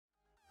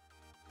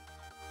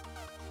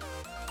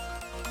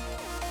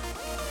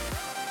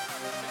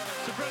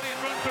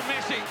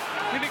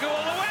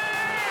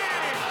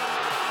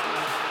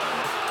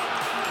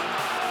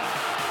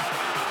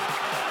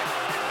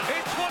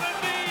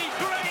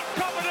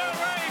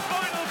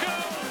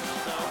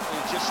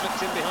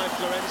slipped in behind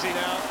Florenzi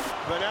now.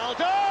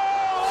 Ronaldo!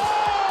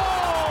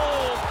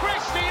 Oh!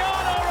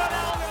 Cristiano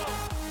Ronaldo!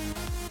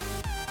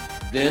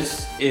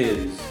 This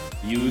is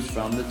Views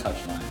from the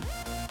Touchline.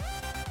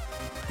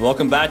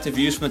 Welcome back to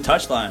Views from the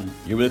Touchline,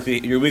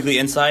 your weekly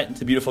insight into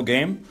the beautiful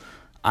game.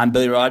 I'm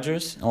Billy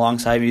Rogers.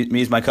 Alongside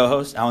me is my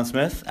co-host, Alan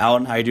Smith.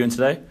 Alan, how are you doing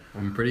today?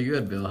 I'm pretty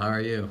good, Bill. How are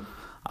you?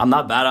 I'm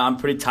not bad. I'm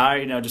pretty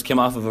tired. Just came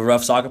off of a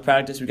rough soccer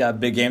practice. We got a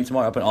big game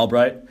tomorrow up in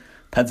Albright,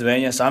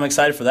 Pennsylvania. So I'm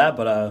excited for that.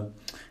 But,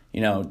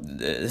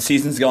 the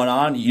season's going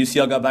on.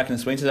 UCL got back in the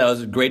swing today. That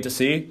was great to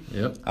see.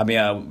 Yep. I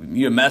mean,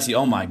 you and Messi,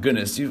 oh my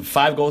goodness.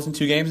 5 goals in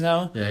 2 games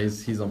now? Yeah,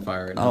 he's on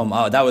fire right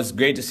now. That was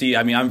great to see.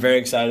 I mean, I'm very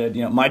excited.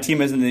 My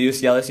team is in the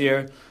UCL this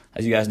year.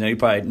 As you guys know, you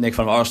probably make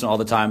fun of Arsenal all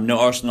the time. No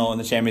Arsenal in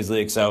the Champions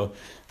League. So,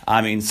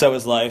 I mean, so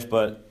is life.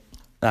 But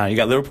you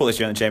got Liverpool this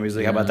year in the Champions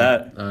League. How about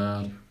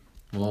that?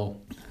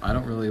 Well, I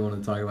don't really want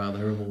to talk about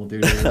Liverpool,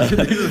 dude.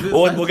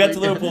 We'll get to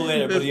Liverpool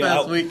later. This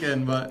past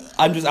weekend, but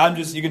I'm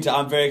just. You can tell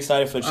I'm very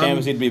excited for the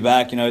Champions League to be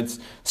back. It's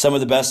some of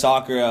the best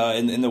soccer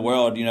in the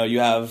world. You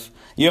have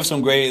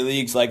some great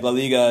leagues like La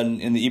Liga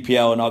and the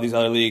EPL and all these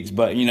other leagues,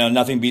 but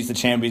nothing beats the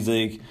Champions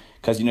League.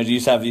 Because, you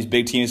just have these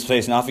big teams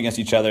facing off against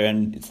each other,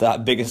 and it's the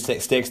biggest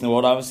stakes in the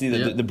world, obviously,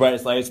 the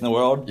brightest lights in the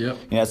world. Yep.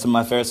 It's some of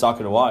my favorite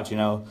soccer to watch,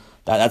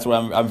 That's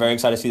what I'm very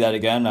excited to see that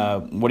again.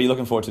 What are you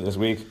looking forward to this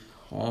week?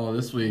 Oh,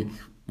 this week,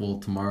 well,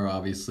 tomorrow,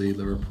 obviously,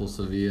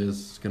 Liverpool-Sevilla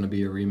is going to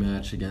be a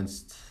rematch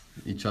against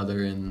each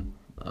other. And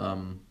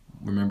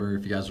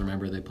if you guys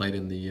remember, they played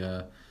in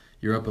the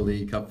Europa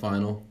League Cup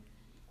final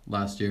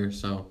last year,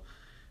 so...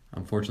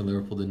 Unfortunately,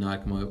 Liverpool did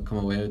not come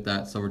away with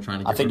that, so we're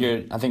trying to. I think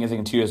you're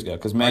thinking 2 years ago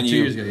because Man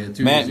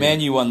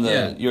U won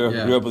the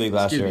Europa League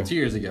last year. 2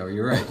 years ago,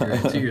 you're right.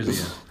 2 years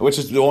ago. Which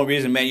is the only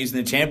reason Man U's in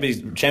the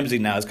Champions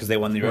League now is because they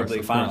won the Europa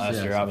League final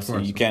last year.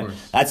 Obviously, you can't.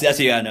 That's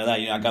you gotta know that.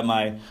 I got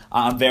my.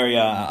 I'm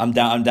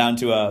down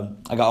to. I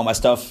got all my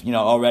stuff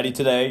all ready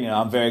today.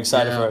 I'm very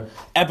excited for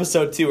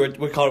episode 2.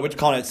 We're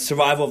calling it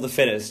Survival of the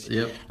Fittest.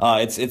 Yep.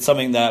 It's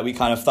something that we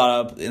kind of thought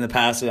up in the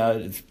past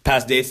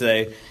days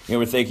today.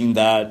 We're thinking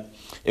that.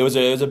 It was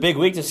a big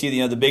week to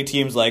see the big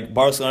teams like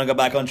Barcelona got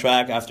back on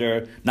track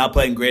after not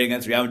playing great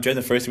against Real Madrid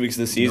in the first weeks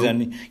of the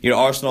season. Nope.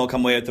 Arsenal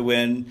come away with the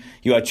win.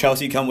 You had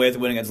Chelsea come away with the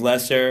win against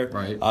Leicester.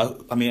 Right.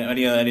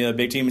 Any other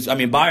big teams.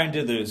 Bayern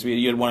did lose.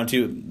 You had 1 or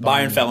 2.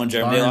 Bayern fell in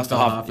Germany. They lost to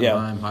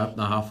Hoffenheim.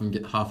 The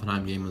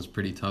Hoffenheim game was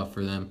pretty tough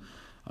for them.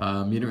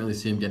 You didn't really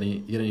see them get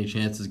any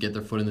chances, get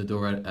their foot in the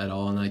door at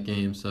all in that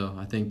game. So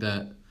I think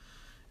that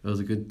it was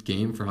a good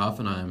game for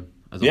Hoffenheim.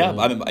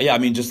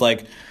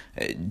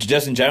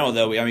 Just in general,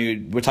 though,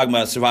 we're talking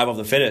about survival of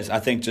the fittest. I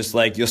think just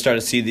like you'll start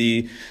to see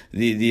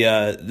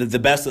the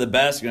best of the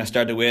best. You're gonna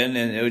start to win,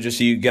 and it would just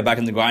you get back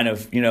in the grind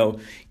of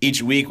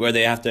each week where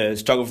they have to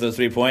struggle for those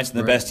 3 points, and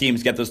the best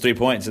teams get those 3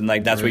 points, and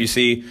that's where you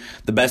see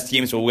the best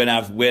teams will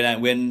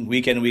win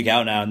week in and week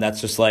out now, and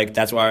that's just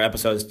that's why our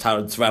episode is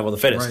titled Survival of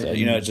the Fittest. Right.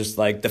 It's just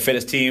like the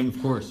fittest team,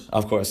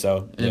 of course.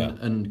 So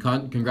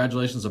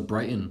congratulations to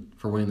Brighton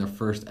for winning their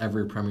first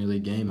ever Premier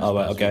League game.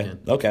 Okay,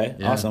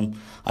 yeah. Awesome.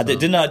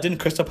 Didn't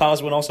Crystal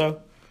Palace win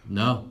also?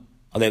 No.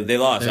 Oh, they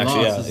lost.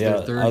 Actually, lost. Yeah.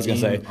 I was gonna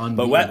say,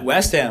 but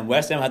West Ham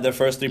had their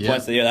first 3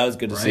 points of the year. That was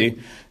good to see.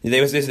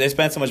 They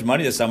spent so much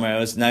money this summer. It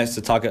was nice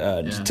to talk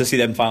to see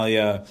them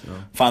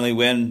finally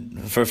win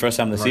for the first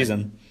time this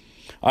season.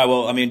 All right.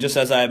 Well, just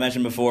as I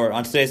mentioned before,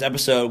 on today's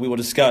episode, we will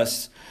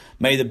discuss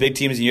many of the big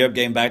teams in Europe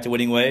getting back to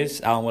winning ways.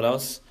 Alan, what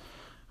else?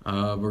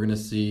 We're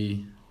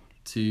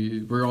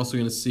also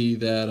gonna see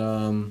that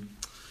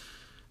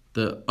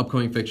the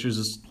upcoming fixtures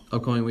this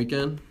upcoming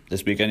weekend.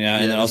 This weekend, yeah.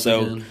 And then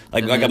also, weekend.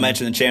 like I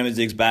mentioned, the Champions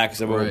League's back,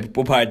 so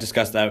we'll probably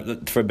discuss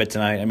that for a bit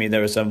tonight.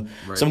 There were some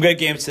great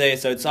games today,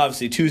 so it's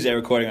obviously Tuesday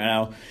recording right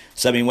now.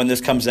 So, when this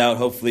comes out,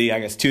 hopefully, I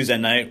guess Tuesday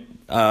night,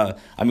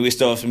 we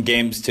still have some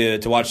games to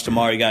watch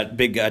tomorrow. You got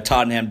big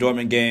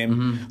Tottenham-Dortmund game.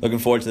 Mm-hmm. Looking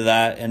forward to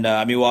that. And,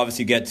 we'll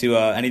obviously get to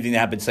anything that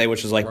happened today,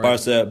 which was like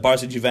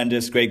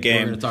Barca-Juventus, great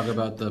game. We're going to talk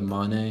about the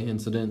Mane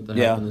incident that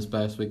happened this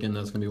past weekend.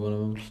 That's going to be one of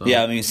them. So.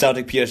 Yeah,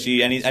 Celtic,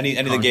 PSG, any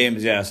of the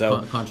games, yeah.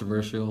 So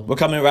controversial. We're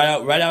coming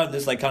right out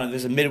this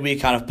this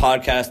midweek kind of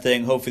podcast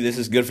thing. Hopefully this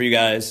is good for you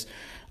guys.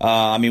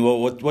 We'll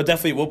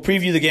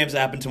preview the games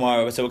that happen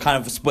tomorrow. So we're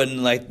kind of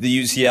splitting like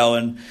the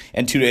UCL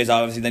in 2 days,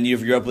 obviously. Then you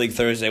have Europa League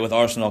Thursday with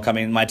Arsenal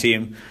coming. My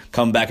team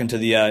coming back into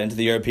the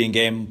European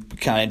game.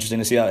 Kind of interesting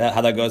to see how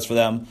that goes for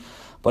them.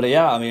 But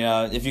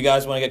if you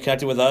guys want to get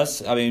connected with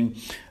us,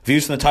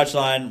 Views from the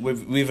Touchline.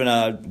 We've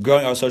been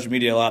growing our social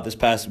media a lot this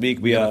past week.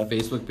 We have a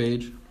Facebook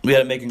page. We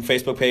had a making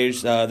Facebook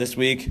page this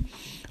week.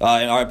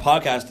 And our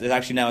podcast is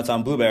actually now it's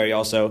on Blueberry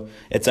also.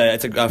 It's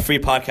a free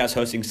podcast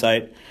hosting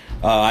site.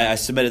 I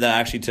submitted that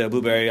actually to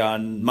Blueberry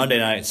on Monday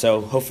night,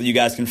 so hopefully you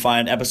guys can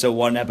find episode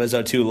 1,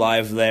 episode 2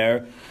 live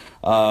there.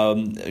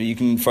 You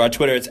can for our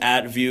Twitter it's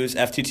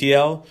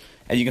 @viewsfttl,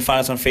 and you can find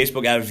us on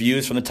Facebook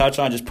 @Views from the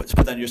Touchline. Just put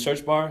that in your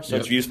search bar.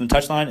 Search Views from the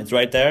Touchline. It's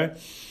right there.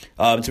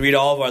 To read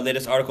all of our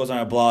latest articles on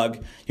our blog,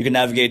 you can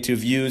navigate to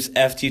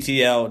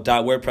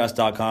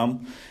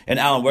viewsfttl.wordpress.com. And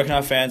Alan, where can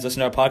our fans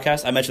listen to our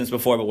podcast? I mentioned this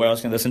before, but where else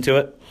can they listen to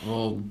it?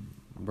 Well,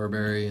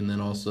 Burberry, and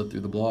then also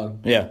through the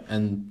blog. Yeah.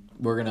 And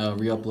we're gonna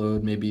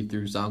re-upload maybe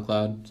through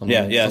SoundCloud.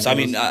 Yeah. So I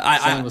mean,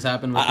 something was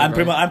happening. With I'm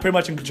it, right? pretty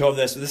much in control of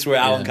this. This is where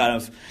Alan kind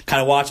of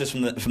watches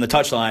from the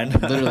touchline.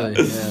 Literally,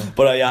 yeah.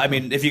 But yeah, I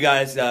mean, if you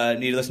guys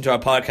need to listen to our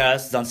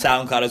podcast, it's on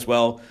SoundCloud as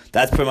well.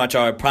 That's pretty much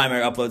our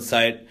primary upload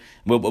site.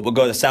 We'll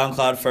go to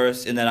SoundCloud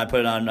first, and then I put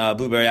it on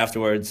Blueberry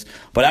afterwards.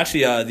 But actually,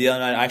 the other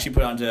night I actually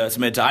put it on to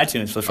submit it to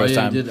iTunes for the first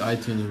time. You did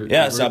iTunes.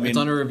 Yeah, so I mean, it's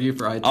under review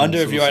for iTunes. Under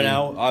review right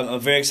now. I'm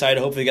very excited.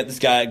 Hopefully, get this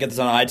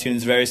on iTunes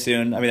very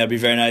soon. I mean, that'd be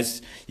very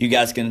nice. You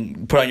guys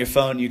can put it on your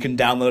phone. You can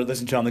download it,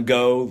 listen to it on the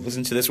go,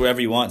 listen to this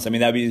wherever you want. So I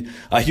mean, that'd be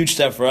a huge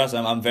step for us.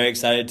 I'm very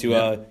excited to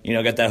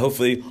get that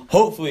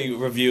hopefully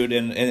reviewed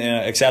and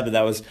accepted.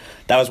 That was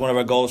one of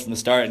our goals from the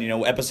start. And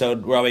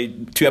we're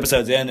already 2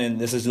 episodes in, and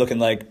this is looking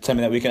like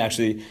something that we can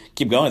actually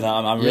keep going with.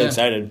 I'm really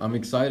excited. I'm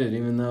excited,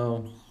 even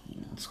though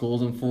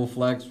school's in full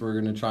flex. We're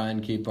going to try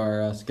and keep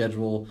our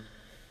schedule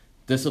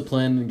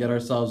disciplined and get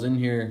ourselves in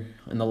here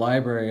in the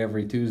library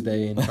every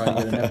Tuesday and try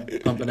and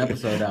get pump an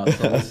episode out.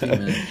 So we'll see,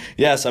 man.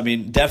 Yes, I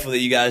mean, definitely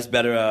you guys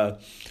better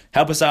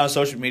help us out on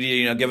social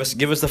media. Give us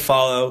the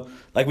follow.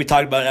 Like we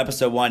talked about in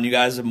episode 1, you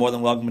guys are more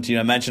than welcome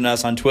to mention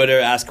us on Twitter,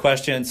 ask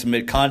questions,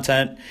 submit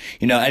content.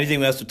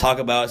 Anything we have to talk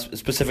about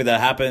specific that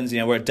happens.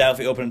 We're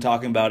definitely open to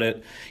talking about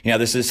it.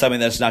 This is something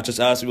that's not just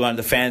us. We want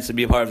the fans to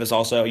be a part of this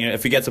also.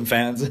 If we get some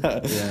fans,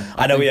 yeah,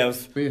 I know we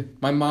have.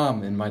 My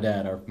mom and my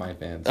dad are my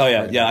fans. Oh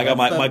yeah. I got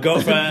my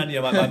girlfriend.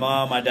 My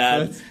mom, my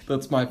dad.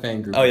 That's my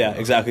fan group. Oh yeah,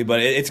 exactly.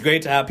 But it's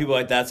great to have people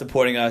like that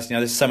supporting us.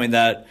 This is something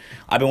that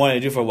I've been wanting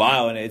to do for a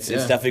while, and it's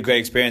definitely a great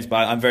experience.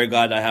 But I'm very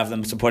glad I have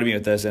them supporting me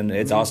with this, and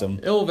it's awesome.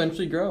 It'll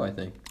eventually grow, I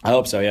think. I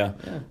hope so, yeah.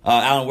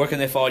 Alan, where can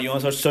they follow you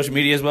on social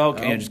media as well?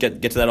 Can you just get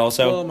to that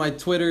also? Well, my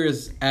Twitter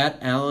is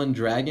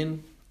 @AlanDragan.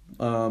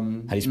 How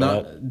do you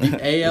spell it?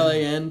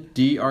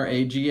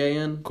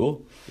 AlanDragan.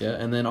 Cool. Yeah,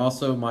 and then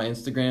also my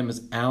Instagram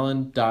is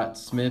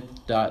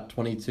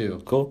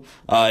alan.smith.22. Cool.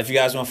 If you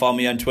guys want to follow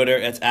me on Twitter,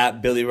 it's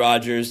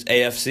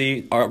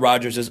 @BillyRogersAFC.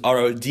 Rogers is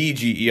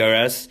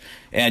RODGERS.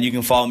 And you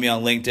can follow me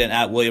on LinkedIn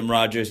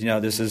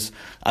 @WilliamRogers. This is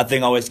a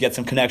thing always to get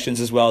some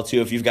connections as well, too.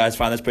 If you guys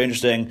find this pretty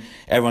interesting,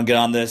 everyone get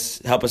on this,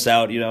 help us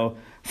out,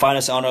 Find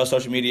us on our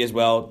social media as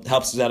well.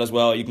 Helps us out as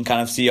well. You can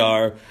kind of see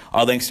our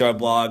links to our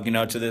blog,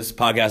 to this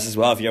podcast as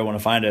well if you ever want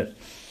to find it.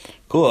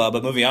 Cool.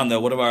 But moving on though,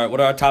 what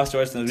are our top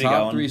stories from the week?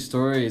 Top 3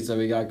 stories that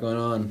we got going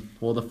on.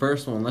 Well, the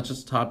first one, let's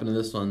just hop into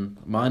this one.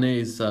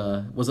 Mane's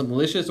was it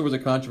malicious or was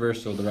it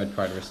controversial? The red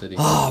card versus City.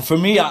 For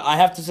me, I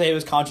have to say it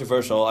was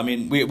controversial. I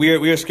mean, we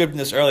were scripting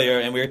this earlier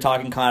and we were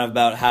talking kind of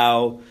about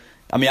how.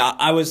 I mean,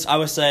 I was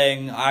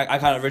saying I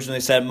kind of originally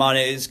said Mane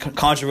is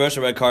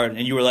controversial red card,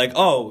 and you were like,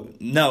 oh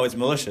no, it's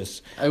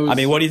malicious. I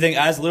mean, what do you think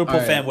as a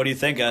Liverpool fan? What do you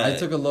think? I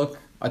took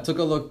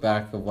a look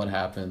back of what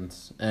happened,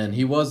 and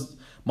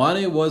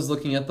Mane was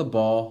looking at the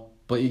ball,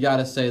 but you got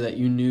to say that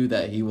you knew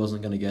that he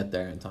wasn't going to get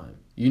there in time.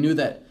 You knew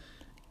that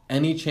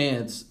any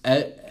chance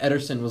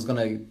Ederson was going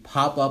to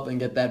pop up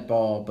and get that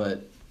ball,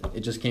 but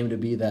it just came to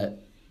be that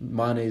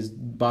Mane's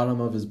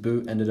bottom of his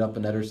boot ended up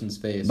in Ederson's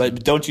face.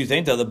 But don't you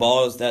think, though, the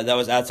ball that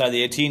was outside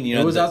the 18?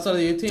 It was outside of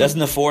the 18. Doesn't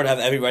the forward have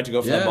every right to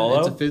go for that ball,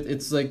 though?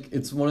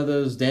 It's one of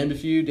those damned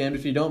if you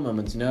don't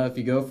moments. If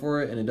you go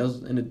for it and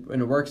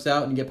it works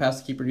out and you get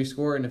past the keeper, you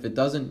score. And if it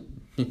doesn't,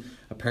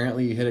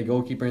 apparently you hit a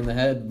goalkeeper in the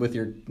head with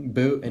your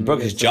boot. And He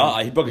broke his jaw,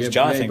 I think,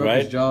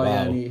 right? His jaw, wow.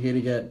 Yeah, and he had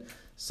to get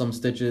some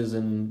stitches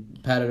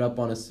and patted up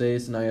on his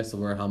face, and now he has to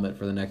wear a helmet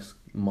for the next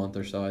month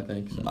or so, I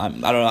think. So. I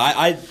don't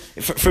know.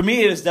 For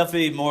me, it is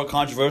definitely more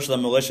controversial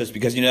than malicious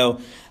because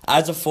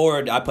as a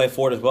forward, I play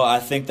forward as well. I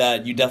think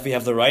that you definitely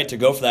have the right to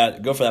go for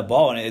that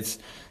ball, and it's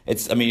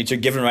your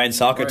given right in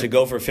soccer to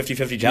go for a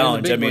 50-50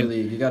 challenge. In the big boy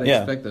league, you got to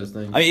expect those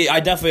things. I mean, I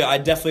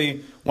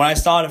definitely when I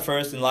saw it at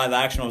first in live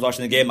action when I was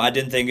watching the game, I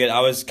didn't think it. I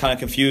was kind of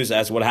confused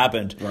as to what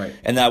happened. Right.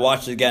 And then I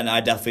watched it again.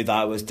 I definitely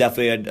thought it was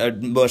definitely a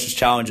malicious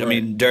challenge. Right. I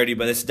mean, dirty,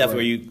 but this is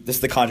definitely this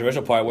is the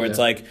controversial part where it's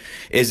like,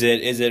 was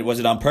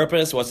it on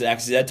purpose? Was it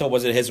accidental?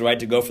 Was it his right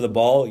to go for the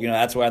ball?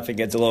 That's where I think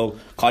it's a little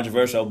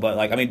controversial. But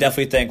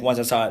definitely think once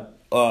I saw it.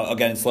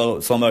 Again, in slow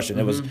motion.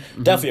 It was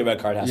definitely a red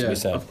card, has to be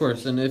said. Of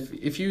course. And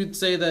if you'd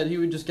say that he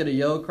would just get a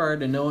yellow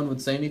card and no one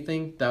would say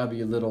anything, that would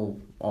be a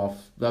little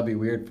off. That would be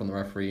weird from the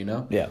referee,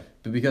 Yeah.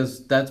 But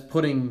because that's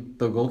putting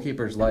the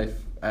goalkeeper's life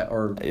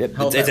health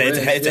it's at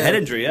risk. It's a head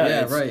injury,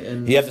 Yeah, right.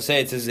 And you have to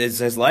say it's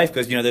his life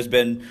because there's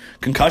been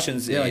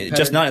concussions,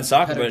 just not in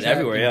soccer, but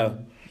everywhere,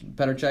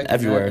 Petr Cech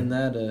everywhere.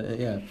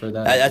 For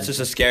that. That's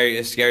just a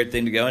scary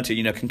thing to go into.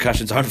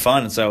 Concussions aren't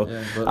fun. So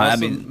I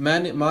mean,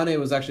 Mane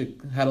was actually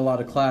had a lot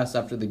of class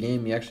after the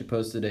game. He actually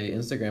posted a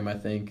Instagram, I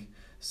think,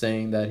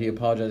 saying that he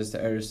apologized to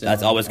Ederson.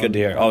 That's always good to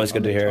hear. Always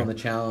good to hear. On the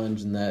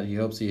challenge, and that he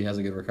hopes he has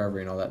a good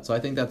recovery and all that. So I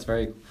think that's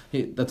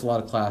that's a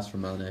lot of class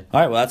from Mane.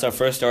 All right, well, that's our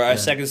first story. Our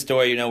second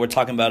story, we're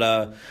talking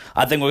about,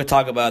 I think we're going to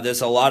talk about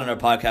this a lot in our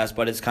podcast,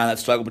 but it's kind of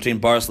that struggle between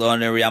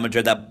Barcelona and Real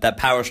Madrid, that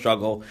power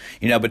struggle,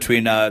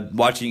 between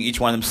watching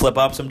each one of them slip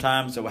up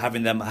sometimes, or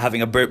having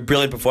a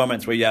brilliant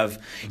performance where you have,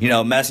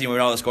 Messi and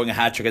Ronaldo scoring a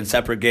hat trick in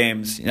separate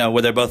games,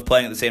 where they're both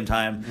playing at the same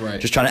time,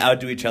 just trying to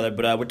outdo each other.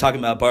 But we're talking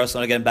about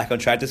Barcelona getting back on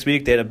track this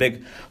week. They had a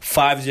big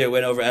 5-0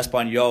 win over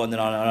Espanyol, and then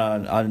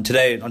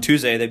on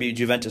Tuesday, they beat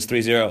Juventus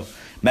 3-0.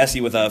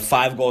 Messi with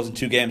 5 goals in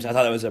 2 games. I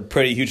thought that was a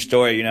pretty huge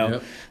story.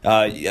 Yep.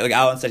 Like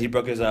Alan said, he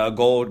broke his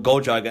goal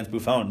jar against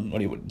Buffon. What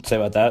do you say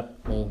about that?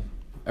 Well,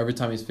 every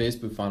time he's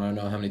faced Buffon, I don't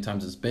know how many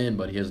times it's been,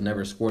 but he has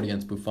never scored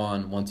against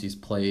Buffon once he's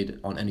played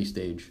on any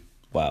stage.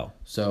 Wow.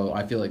 So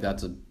I feel like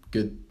that's a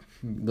good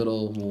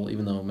little. Well,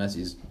 even though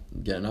Messi's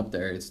getting up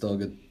there, it's still a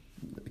good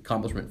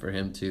accomplishment for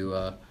him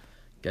to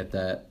get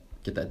that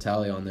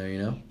tally on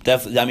there,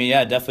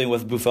 Definitely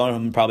with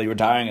Buffon probably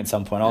retiring at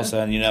some point also,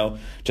 and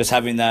just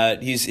having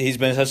that, he's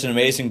been such an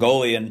amazing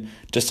goalie, and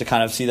just to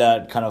kind of see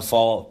that kind of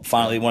fall,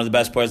 finally one of the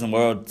best players in the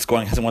world,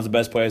 scoring as one of the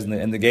best players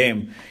in the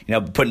game,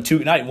 putting 2,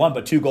 not 1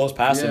 but 2 goals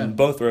past him,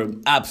 both were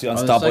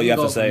absolutely unstoppable. You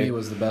have to say, for me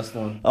was the best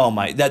one. Oh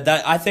my, that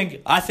I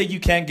think you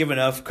can't give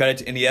enough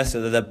credit to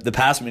Iniesta, the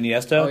pass from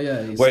Iniesta. Oh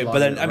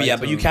yeah,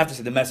 but you have to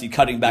say the Messi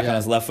cutting back on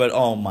his left foot.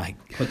 Oh my,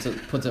 puts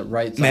it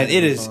right. Man,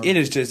 it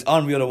is just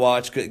unreal to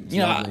watch.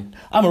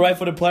 I'm a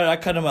right-footed player. I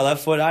cut on my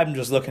left foot. I'm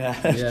just looking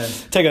at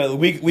it. Take a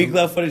weak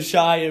left-footed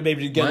shot, and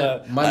maybe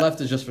get my left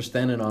is just for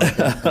standing on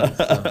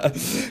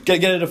it.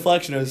 Get a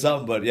deflection or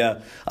something. But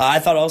yeah, I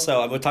thought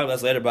also, we'll talk about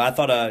this later, but I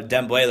thought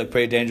Dembélé looked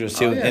pretty dangerous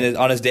too.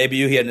 On his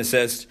debut, he had an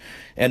assist.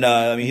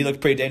 And he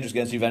looked pretty dangerous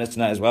against Juventus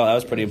tonight as well. That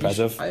was pretty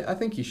impressive. I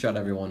think he shut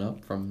everyone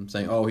up from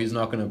saying, he's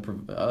not going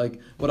to like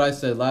what I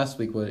said last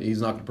week. He's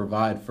not going to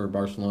provide for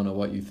Barcelona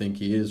what you think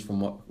he is from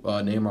what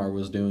Neymar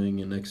was doing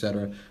and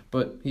etc.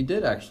 But he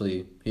did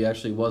actually. He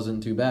actually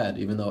wasn't too bad,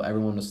 even though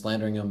everyone was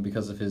slandering him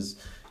because of his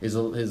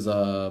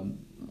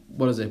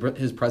what is it?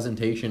 His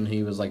presentation,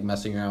 he was like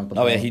messing around with the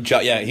ball. He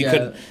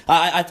couldn't.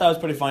 I thought it was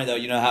pretty funny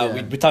though. How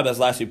we talked about this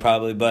last week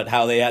probably, but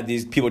how they had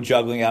these people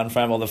juggling out in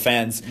front of all the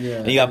fans. Yeah.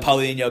 And you got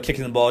Paulinho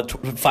kicking the ball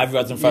 5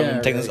 yards in front of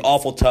him, taking this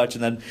awful touch,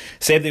 and then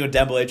same thing with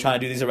Dembélé trying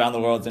to do these around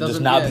the world and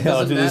just not being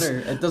able to do this.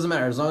 It doesn't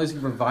matter as long as you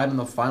provide in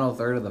the final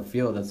third of the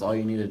field. That's all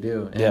you need to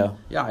do. And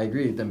I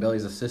agree.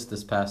 Dembele's assist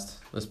this past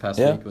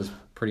week was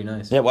pretty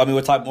nice. Yeah, well,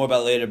 we'll talk more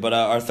about it later, but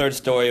our third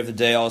story of the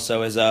day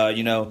also is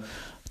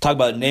talk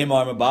about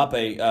Neymar and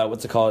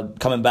Mbappe,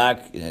 coming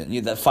back,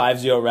 that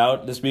 5-0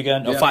 route this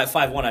weekend. Yeah.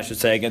 5-1, I should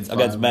say, against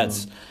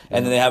Metz.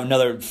 And then they have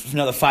another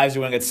 5-0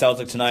 win against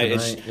Celtic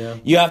tonight.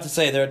 You have to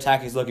say their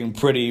attack is looking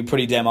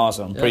pretty damn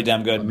awesome, pretty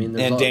damn good,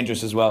 and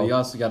dangerous as well. You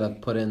also got to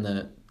put in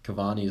that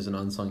Cavani is an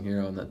unsung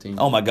hero on that team.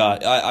 Oh my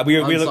God,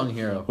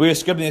 hero. We were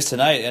scripting this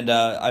tonight,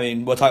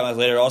 and we'll talk about this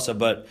later also.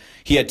 But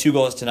he had 2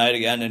 goals tonight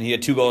again, and he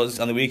had 2 goals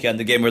on the weekend.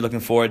 The game we're looking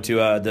forward to,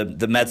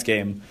 the Mets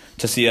game,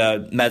 to see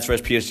Mets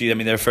versus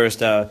PSG. Their first,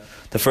 the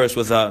first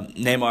with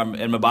Neymar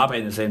and Mbappe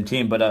in the same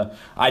team. But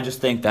I just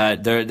think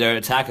that their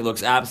attack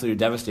looks absolutely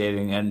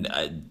devastating. And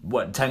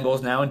 10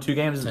 goals now in 2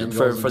 games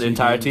for the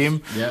entire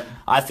team. Yeah.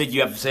 I think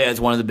you have to say it's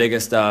one of the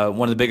biggest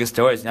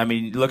stories.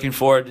 Looking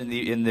forward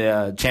in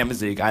the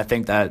Champions League, I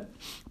think that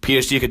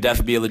PSG could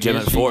definitely be a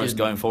legitimate force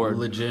going forward.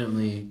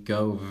 Legitimately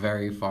go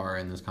very far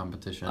in this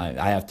competition.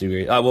 I have to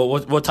agree.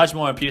 We'll touch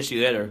more on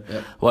PSG later.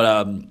 Yep.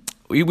 But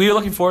we were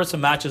looking forward to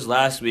some matches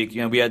last week. We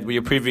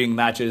were previewing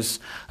matches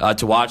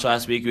to watch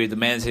last week. We had the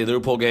Man City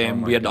Liverpool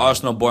game. We had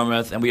Arsenal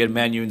Bournemouth, and we had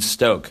Man U and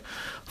Stoke.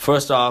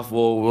 First off,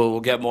 we'll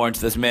get more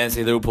into this Man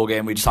City Liverpool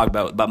game. We just talked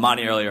about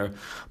Mane earlier.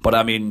 But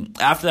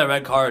after that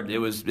red card, it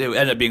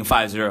ended up being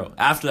 5-0.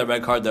 After that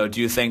red card, though,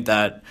 do you think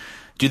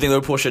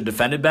Liverpool should have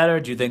defended better?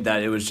 Do you think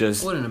that it was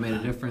just... It wouldn't have made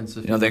a difference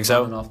if you don't think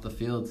so? Off the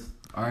field.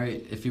 All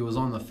right, if he was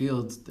on the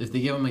field, if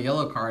they gave him a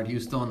yellow card, he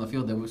was still on the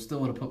field. They would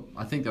have put.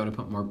 I think they would have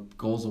put more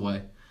goals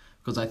away,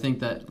 because I think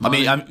that.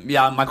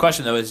 My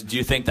question though is, do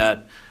you think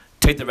that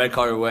take the red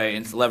card away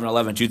and it's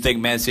 11-11? Do you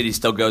think Man City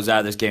still goes out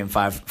of this game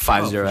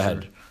 5-0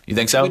 ahead? Sure. You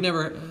think so?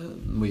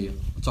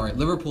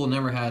 Liverpool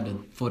never had a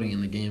footing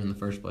in the game in the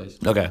first place.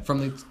 Okay. From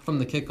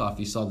the kickoff,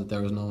 you saw that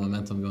there was no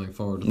momentum going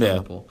forward with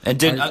Liverpool. And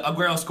did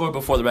Aguero score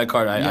before the red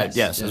card?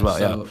 Yes, as well.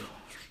 So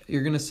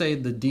you're going to say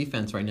the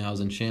defense right now is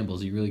in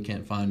shambles. You really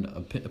can't find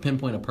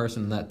pinpoint a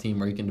person in that team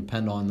where you can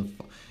depend on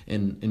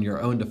in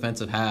your own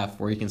defensive half,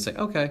 where you can say,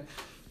 okay,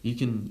 you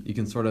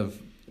can sort of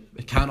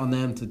count on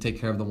them to take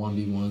care of the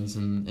 1v1s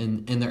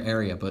in their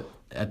area. But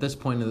at this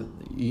point,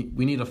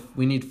 we need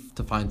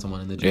to find someone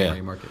in the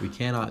January market. We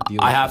cannot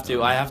deal. I have to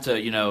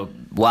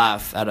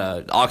laugh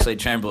at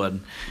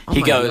Oxlade-Chamberlain.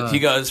 He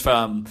goes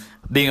from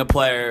being a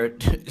player,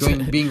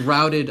 being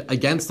routed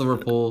against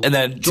Liverpool, and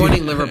then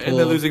joining Liverpool, and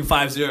then losing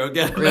 5-0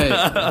 again. Right.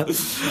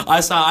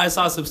 I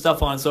saw some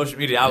stuff on social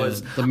media. I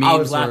was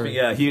laughing.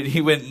 Yeah,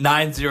 he went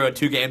 9-0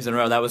 2 games in a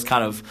row. That was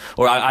kind of,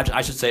 or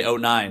I should say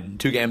 0-9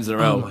 2 games in a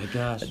row. Oh my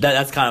gosh,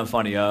 that's kind of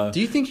funny. Do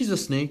you think he's a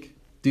snake?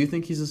 Do you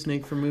think he's a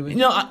snake for moving? You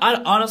know, I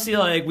honestly,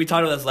 like, we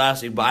talked about this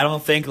last week, but I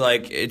don't think,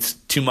 like, it's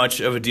too much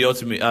of a deal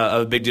to me,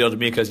 a big deal to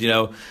me, because, you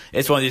know,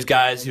 it's one of these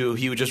guys who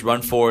he would just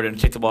run forward and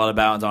kick the ball out of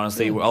bounds,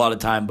 honestly, a lot of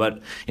the time,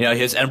 but, you know,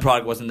 his end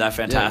product wasn't that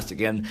fantastic,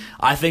 and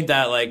I think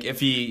that, like, if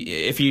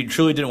he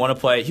truly didn't want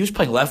to play, he was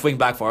playing left wing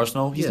back for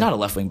Arsenal. He's not a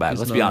left wing back,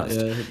 let's be honest.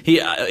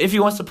 If he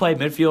wants to play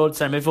midfield,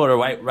 center midfield, or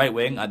right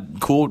wing,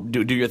 cool,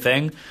 do your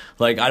thing.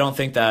 Like, I don't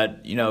think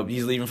that, you know,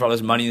 he's leaving for all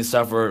his money and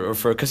stuff, or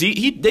for, because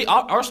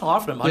Arsenal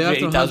offered him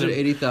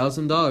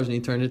 $180,000 and he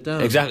turned it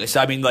down. Exactly.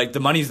 So I mean, like, the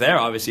money's there.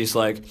 Obviously, it's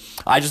like,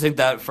 I just think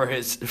that for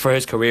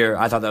his career,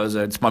 I thought that was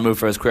a smart move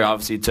for his career.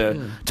 Obviously,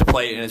 to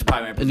play in his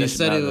primary position. And he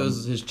said it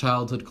was his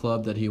childhood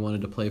club that he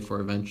wanted to play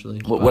for eventually.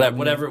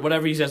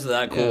 Whatever he says to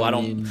that, cool. I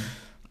mean,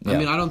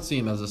 I don't see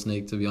him as a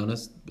snake, to be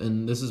honest.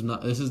 And this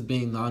is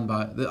being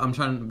non-biased. I'm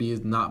trying to be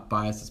as not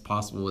biased as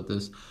possible with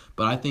this,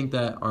 but I think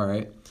that, all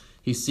right,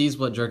 he sees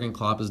what Jurgen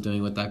Klopp is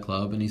doing with that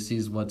club, and he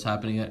sees what's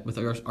happening with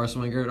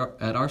Arsene Wenger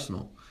at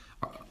Arsenal.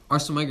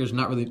 Arsene Wenger is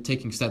not really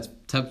taking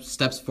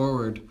steps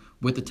forward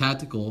with the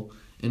tactical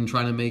and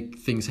trying to make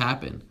things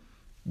happen.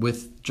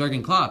 With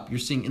Jurgen Klopp, you're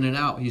seeing in and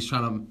out. He's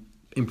trying to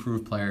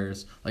improve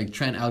players like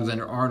Trent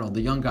Alexander-Arnold,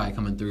 the young guy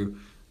coming through,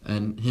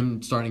 and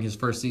him starting his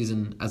first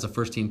season as a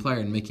first-team player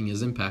and making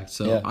his impact.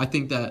 So I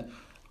think that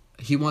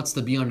he wants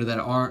to be under that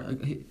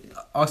arm.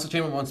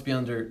 Oxlade-Chamberlain wants to be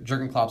under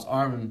Jurgen Klopp's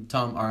arm and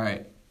tell him, all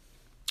right,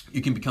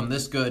 you can become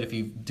this good if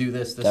you do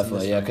this.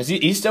 Definitely, and because this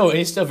he's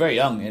still very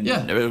young.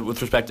 With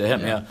respect to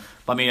him,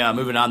 But I mean,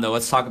 moving on though,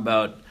 let's talk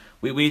about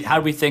how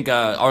do we think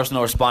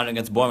Arsenal responded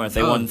against Bournemouth?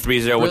 They won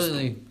 3-0.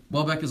 Really,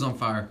 Welbeck is on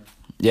fire.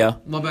 Yeah,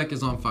 Welbeck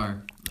is on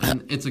fire.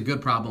 And it's a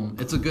good problem.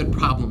 It's a good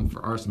problem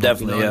for Arsenal.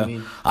 Definitely, you know what I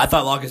mean? I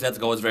thought Lacazette's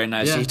goal was very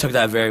nice. Yeah. He took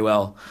that very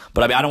well.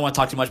 But I mean, I don't want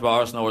to talk too much about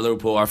Arsenal or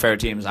Liverpool, our favorite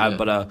teams.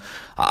 But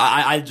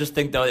I just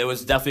think though it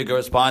was definitely a good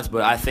response.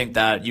 But I think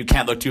that you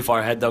can't look too far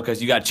ahead though,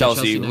 because you got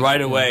Chelsea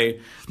right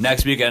away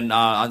next weekend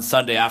on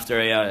Sunday after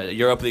a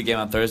Europa League game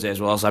on Thursday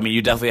as well. So I mean,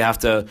 you definitely have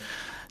to.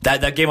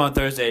 That game on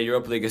Thursday,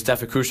 Europa League, is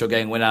definitely crucial.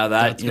 Getting a win out of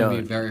that, it's going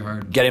to be very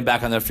hard. Getting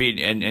back on their feet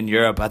in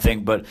Europe, I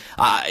think. But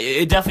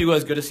it definitely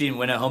was good to see him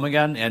win at home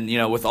again. And you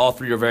know, with all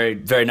three very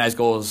very nice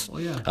goals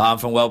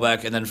from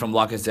Welbeck and then from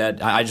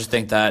Lacazette, I just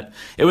think that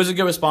it was a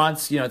good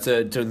response. You know,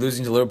 to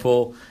losing to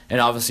Liverpool,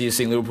 and obviously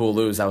seeing Liverpool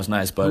lose, that was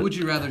nice. But who would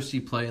you rather see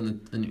play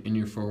in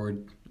your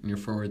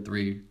forward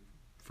three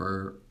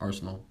for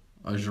Arsenal?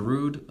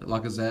 Giroud,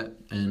 Lacazette,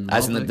 and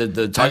as in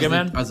the target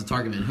man? As a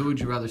target man. Who would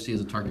you rather see as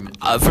a target man?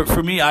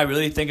 For me, I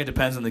really think it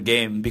depends on the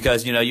game,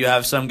 because you know you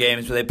have some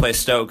games where they play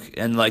Stoke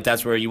and like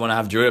that's where you want to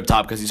have Giroud up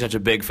top because he's such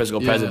a big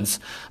physical presence.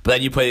 But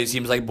then you play these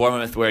teams like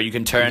Bournemouth where you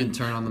can turn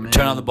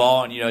on the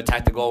ball and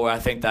attack the goal. Where I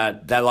think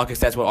that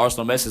Lacazette's what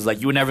Arsenal misses.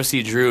 Like you would never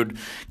see Giroud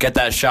get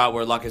that shot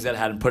where Lacazette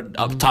had him put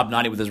up top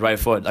 90 with his right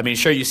foot. I mean,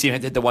 sure you see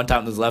him hit the one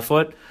time with his left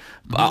foot.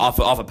 Off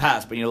a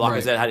pass, but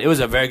Lacazette had it was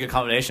a very good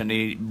combination.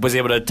 He was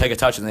able to take a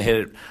touch and then hit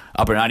it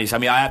upper 90s. I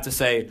mean, I have to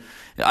say,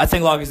 I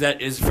think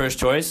Lacazette is first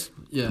choice.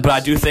 Yes. But I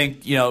do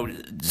think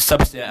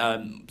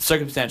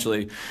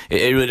circumstantially,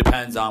 it really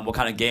depends on what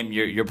kind of game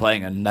you're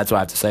playing, and that's what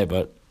I have to say.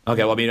 But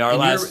okay, well, I mean,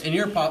 in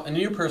your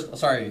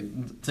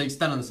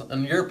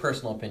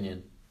personal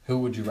opinion, who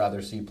would you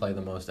rather see play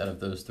the most out of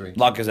those three?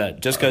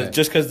 Lacazette, just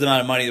because the amount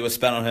of money that was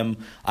spent on him,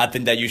 I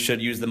think that you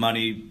should use the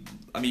money.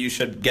 I mean, you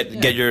should get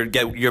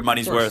your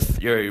money's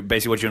worth. Your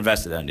basically what you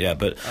invested in. Yeah,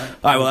 but all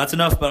right. Well, that's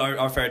enough about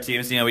our favorite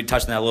teams. We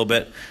touched on that a little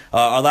bit.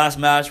 Our last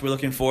match we're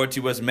looking forward to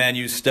was Man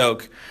U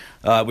Stoke.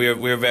 We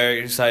were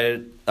very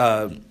excited.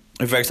 We're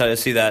very excited to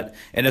see that,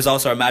 and it's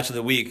also our match of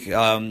the week.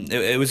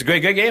 It was a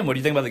great game. What do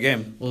you think about the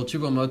game? Well,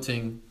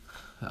 Choupo-Moting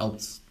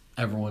helped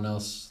everyone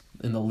else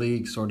in the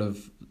league sort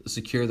of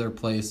secure their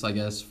place, I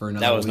guess, for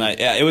another. That was nice.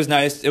 Yeah, it was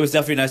nice. It was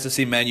definitely nice to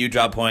see Man U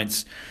drop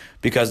points.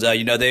 Because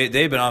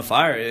they've been on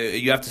fire.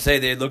 You have to say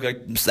they look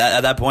like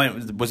at that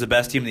point was the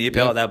best team in the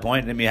EPL at that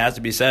point. I mean, it has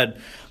to be said.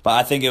 But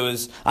I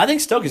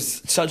think Stoke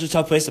is such a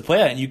tough place to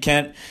play at, and you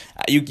can't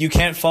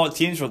fault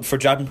teams for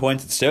dropping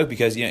points at Stoke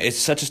because it's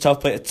such a tough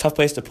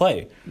place to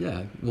play.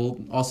 Yeah. Well,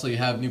 also you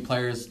have new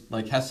players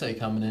like Hesse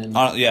coming in.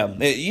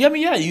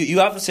 You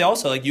have to say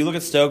also like you look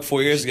at Stoke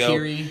 4 years ago,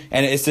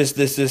 and it's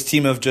this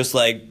team of just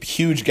like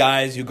huge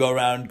guys who go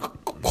around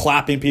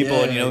clapping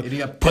people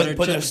and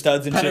put their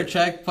studs in shit. Petr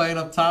Cech playing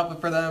up top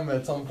for them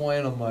at some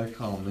point. I'm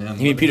like, oh man.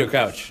 You mean Peter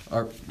Crouch?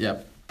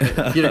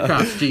 Peter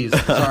Crouch, jeez.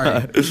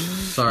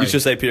 Sorry. You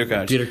should say Peter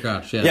Crouch. Peter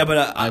Crouch, yeah. Yeah,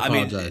 but I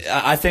apologize.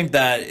 I think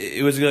that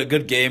it was a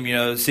good game,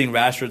 seeing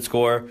Rashford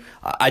score.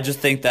 I just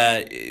think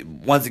that,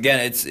 once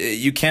again,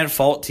 you can't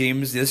fault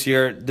teams this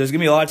year. There's going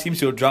to be a lot of teams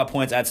who will drop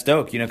points at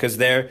Stoke, because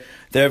they're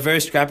a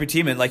very scrappy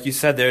team. And like you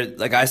said,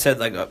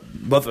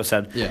 both of us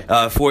said,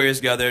 4 years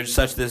ago, they're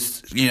such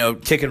this,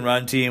 kick and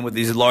run team with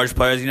these large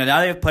players. Now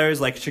they have players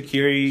like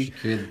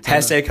Shaqiri,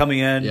 Hesse coming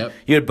in. Yep.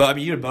 You had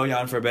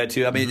Bojan for a bit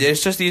too. I mean,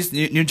 it's just these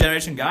new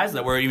generation guys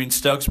that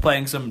Stoke's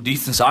playing some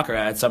decent soccer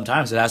at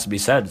sometimes. It has to be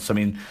said. So I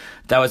mean,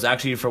 that was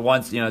actually for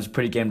once, it's a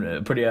pretty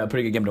good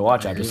game to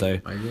watch. I have to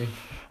say. I agree.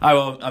 All right,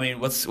 well, I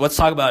mean, let's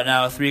talk about it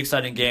now. 3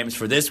 exciting games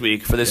for this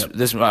week, for this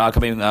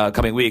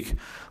coming week.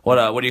 What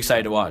are you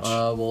excited to watch?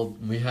 Well,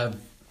 we have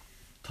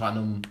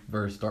Tottenham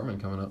versus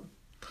Dortmund coming up.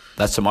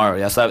 That's tomorrow.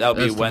 Yes, that'll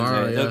be That's Wednesday.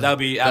 tomorrow, yeah. That'll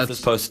be after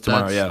this post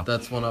tomorrow.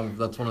 That's one of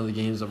the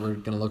games that we're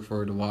gonna look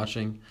forward to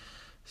watching.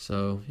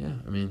 So yeah,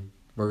 I mean,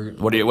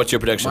 What's your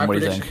prediction? My what do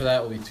you prediction think? for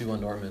that will be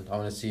 2-1 Dortmund. I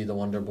want to see the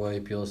Wonder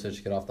Boy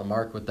Pulisic get off the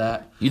mark with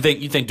that. You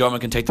think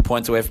Dortmund can take the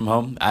points away from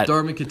home?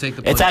 Dortmund could take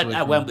the It's points at away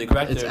from Wembley,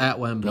 correct? It's at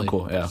Wembley. Oh,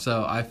 cool. Yeah.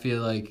 So I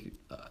feel like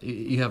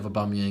you have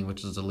Aubameyang,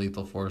 which is a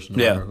lethal force,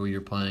 no Yeah. matter who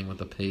you're playing with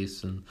the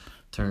pace and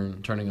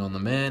turning on the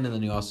man, and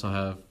then you also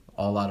have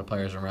a lot of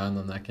players around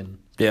them that can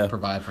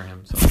provide for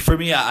him. So. For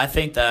me, I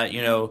think that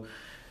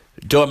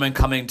Dortmund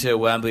coming to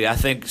Wembley, I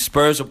think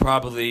Spurs will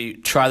probably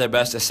try their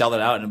best to sell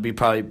it out, and be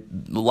probably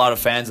a lot of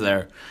fans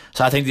there.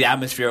 So I think the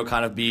atmosphere will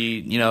kind of be,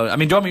 I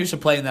mean, Dortmund used to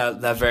play in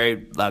that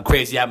very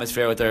crazy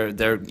atmosphere with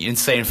their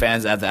insane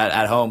fans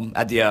at home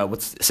at the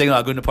Signal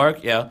Iduna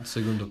Park,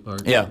 Sigunda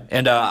Park. Yeah,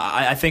 and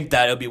I think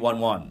that it'll be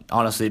 1-1,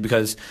 honestly,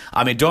 because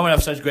I mean Dortmund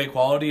have such great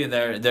quality, and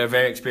they're a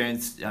very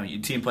experienced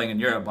team playing in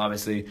Europe,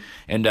 obviously,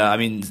 and I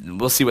mean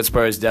we'll see what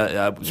Spurs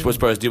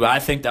do, but I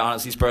think that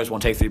honestly Spurs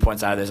won't take 3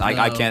 points out of this.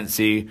 I can't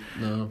see.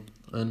 No,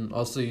 and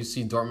also you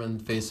see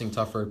Dortmund facing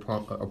tougher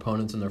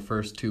opponents in their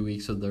first 2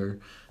 weeks of their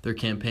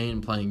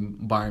campaign, playing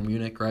Bayern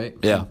Munich, right?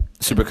 Yeah,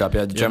 Super Cup,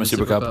 the German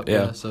Super Cup,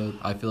 yeah. So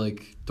I feel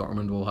like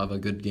Dortmund will have a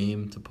good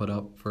game to put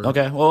up for.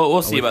 Okay, well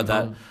we'll see away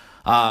about from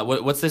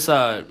that. What's this?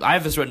 I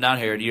have this written down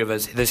here. You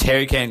have this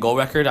Harry Kane goal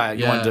record.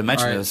 You wanted to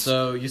mention this.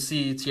 So you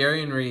see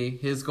Thierry Henry,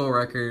 his goal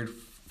record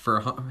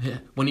for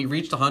when he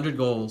reached 100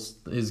 goals,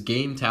 his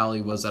game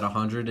tally was at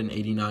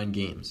 189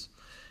 games.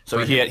 So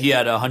he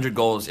had 100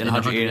 goals in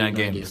 189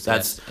 games.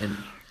 That's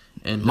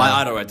and my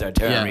idol right there,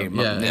 Thierry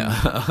Henry.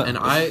 Yeah. And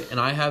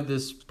I have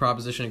this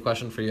proposition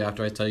question for you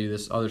after I tell you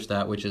this other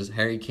stat, which is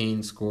Harry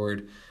Kane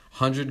scored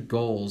 100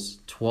 goals,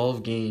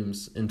 12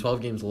 games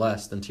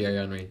less than Thierry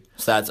Henry.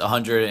 So that's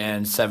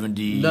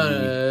 170.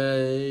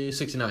 No,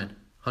 69.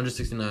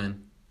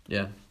 169.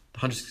 Yeah,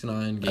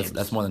 169 games.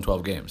 That's more than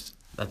 12 games.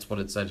 That's what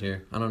it said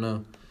here. I don't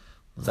know.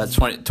 So that's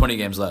 20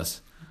 games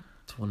less.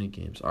 20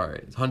 games. All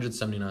right,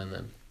 179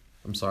 then.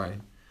 I'm sorry.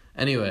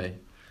 Anyway,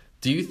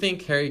 do you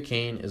think Harry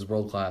Kane is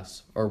world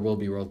class or will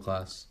be world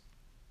class?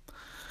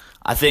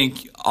 I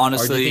think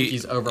honestly, or do you think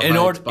he's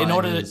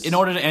overhyped in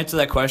order to answer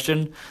that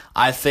question,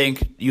 I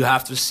think you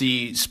have to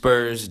see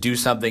Spurs do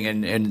something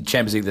in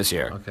Champions League this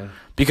year. Okay.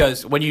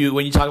 Because when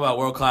you talk about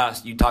world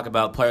class, you talk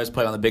about players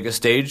playing on the biggest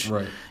stage.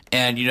 Right.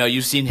 And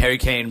you've seen Harry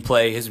Kane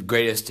play his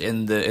greatest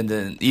in the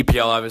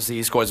EPL. Obviously,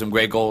 he scored some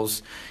great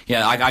goals.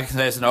 I can say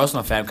this as an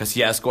Arsenal fan because he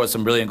has scored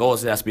some brilliant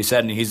goals. It has to be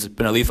said, and he's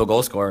been a lethal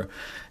goal scorer.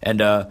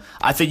 And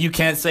I think you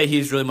can't say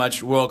he's really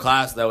much world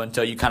class though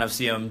until you kind of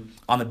see him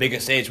on the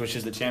biggest stage, which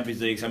is the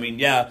Champions League. I mean,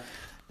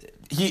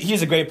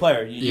 he's a great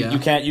player. You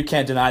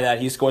can't deny that.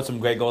 He scored some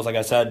great goals, like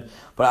I said.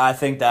 But I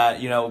think that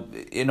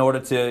in order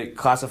to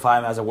classify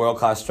him as a world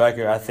class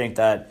striker, I think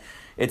that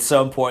it's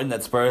so important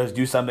that Spurs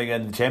do something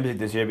in the Champions League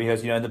this year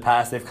because in the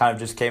past they've kind of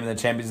just came in the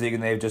Champions League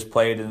and they've just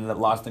played and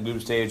lost in the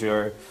group stage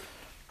or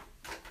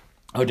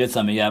did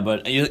something. Yeah,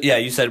 but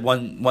you said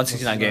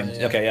 169 games.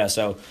 Yeah. Okay, yeah.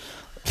 So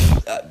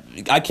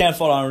I can't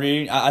fault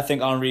Henry. I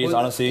think Henry is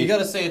honestly. You got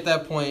to say at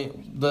that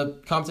point, the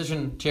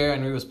competition Thierry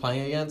Henry was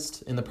playing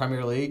against in the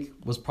Premier League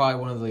was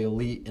probably one of the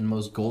elite and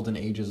most golden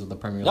ages of the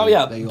Premier League. Oh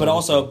yeah, but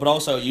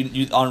also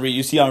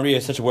you see Henry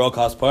as such a world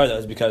class player. That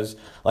is because,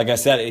 like I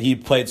said, he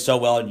played so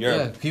well in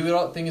Europe.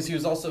 Yeah, thing is he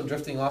was also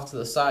drifting off to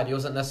the side. He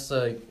wasn't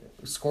necessarily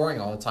scoring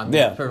all the time. He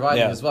Yeah, was providing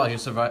yeah. as well. He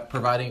was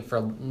providing for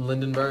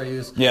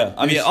Lindenberg.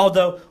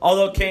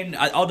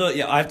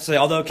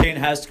 Although Kane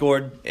has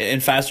scored in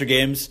faster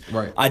games,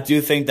 right. I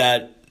do think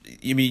that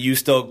you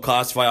still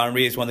classify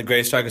Henry as one of the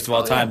greatest strikers of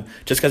all time,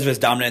 just because of his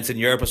dominance in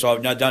Europe as well.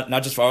 Not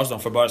just for Arsenal,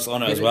 for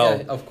Barcelona as well.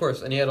 Yeah, of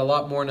course, and he had a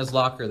lot more in his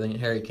locker than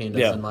Harry Kane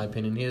does, in my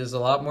opinion. He is a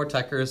lot more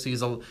techers.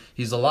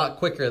 He's a lot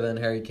quicker than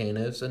Harry Kane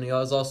is, and he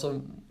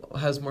also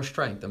has more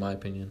strength, in my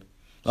opinion.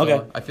 So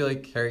Okay. I feel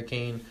like Harry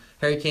Kane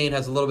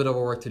has a little bit of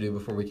work to do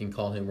before we can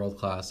call him world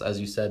class. As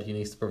you said, he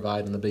needs to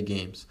provide in the big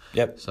games.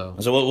 Yep. So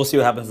we'll see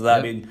what happens to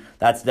that. Yep. I mean,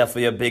 that's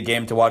definitely a big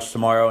game to watch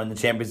tomorrow in the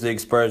Champions League.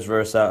 Spurs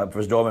versus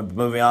Dortmund.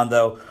 Moving on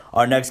though,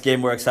 our next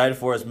game we're excited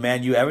for is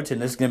Man U Everton.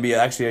 This is going to be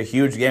actually a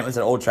huge game. It's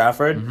at Old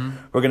Trafford. Mm-hmm.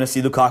 We're going to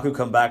see Lukaku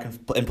come back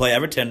and play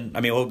Everton.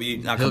 I mean,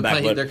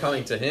 they're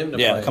coming to him.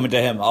 Coming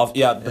to him.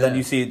 But then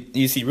you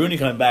see Rooney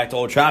coming back to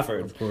Old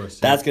Trafford. Of course.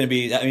 That's going to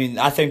be. I mean,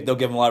 I think they'll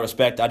give him a lot of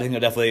respect. I think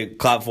they'll definitely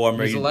clap for him.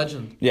 He's a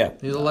legend. Yeah,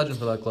 he's a legend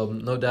for that club.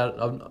 No doubt.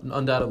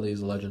 Undoubtedly, he's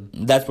a legend.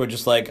 That's where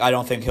I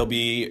don't think he'll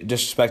be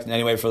disrespected in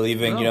any way for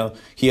leaving. No.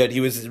 He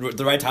was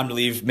the right time to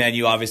leave Man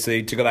U.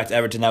 Obviously, to go back to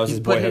Everton. That was his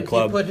boyhood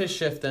club. He put his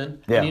shift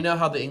in. Yeah. And you know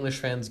how the English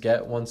fans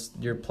get once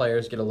your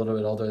players get a little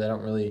bit older. They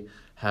don't really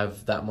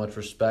have that much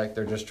respect.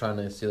 They're just trying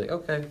to see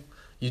okay,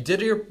 you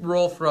did your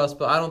role for us,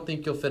 but I don't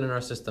think you'll fit in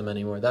our system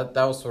anymore. That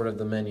was sort of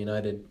the Man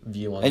United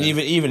view on And that.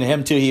 even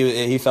him too.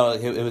 He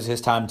felt it was his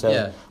time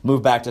to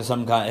move back to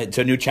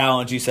to a new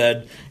challenge. He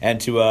said,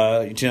 and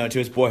to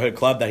his boyhood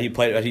club that he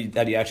played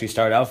that he actually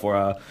started out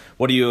for.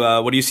 What do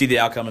you see the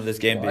outcome of this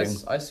game being?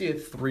 I see a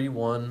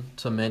 3-1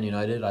 to Man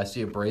United. I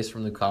see a brace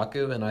from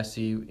Lukaku, and I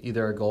see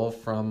either a goal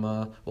from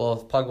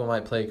Pogba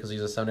might play because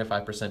he's a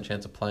 75%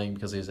 chance of playing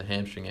because he has a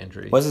hamstring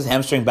injury. Was his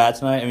hamstring bad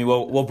tonight? I mean,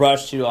 we'll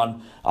brush you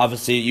on.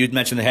 Obviously, you'd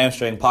mentioned the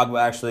hamstring.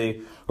 Pogba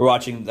actually, we're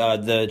watching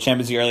the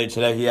Champions League earlier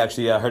today. He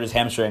actually hurt his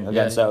hamstring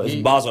against it's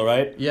Basel,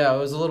 right? Yeah, it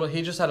was a little.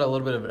 He just had a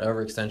little bit of an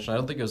overextension. I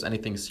don't think it was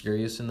anything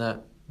serious in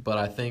that, but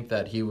I think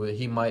that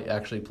he might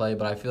actually play.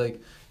 But I feel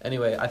like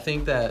anyway, I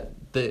think that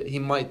he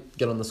might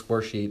get on the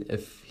score sheet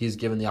if he's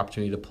given the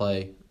opportunity to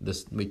play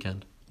this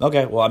weekend.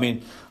 Okay, well, I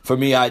mean, for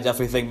me, I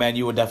definitely think Man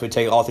U would definitely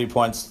take all 3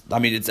 points. I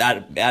mean, it's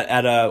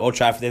at Old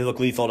Trafford. They look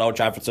lethal at Old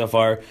Trafford so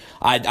far.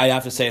 I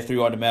have to say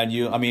 3-1 to Man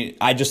U. I mean,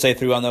 I just say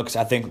 3-1 though because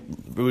I think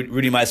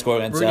Rudy might score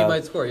against. Rudy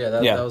might score. Yeah,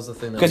 that was the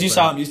thing. Because you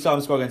saw him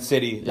score against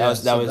City. That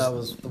was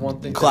the one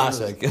thing.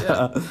 Classic.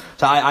 So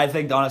I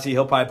think honestly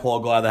he'll probably pull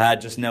a goal out of the hat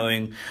just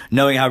knowing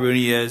how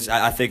Rooney is.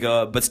 I think,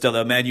 but still,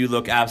 the Man U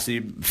look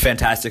absolutely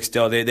fantastic.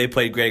 Still, they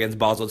played great against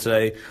Basel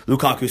today.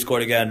 Lukaku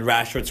scored again.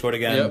 Rashford scored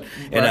again.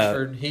 Yep.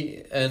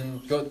 Rashford.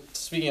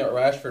 Speaking of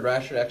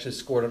Rashford actually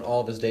scored in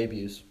all of his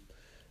debuts.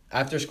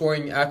 After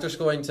scoring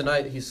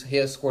tonight, he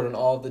has scored in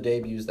all of the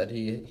debuts that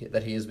he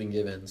has been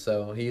given.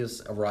 So he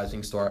is a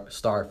rising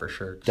star for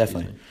sure.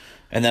 Definitely.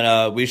 And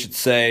then we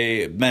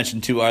should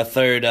mention too, our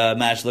third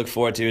match to look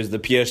forward to is the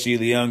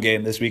PSG-Lyon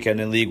game this weekend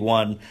in League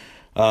One.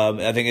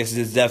 I think this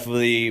is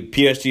definitely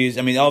PSG's.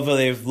 I mean, although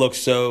they've looked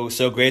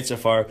so great so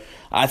far,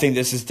 I think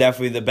this is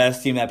definitely the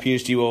best team that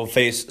PSG will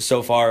face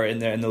so far in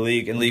the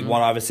league, in League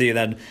One, obviously, and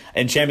then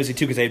in Champions League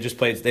too,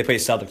 because they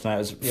played Celtic tonight. It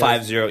was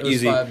 5-0,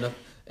 easy, 5-0.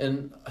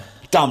 And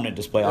dominant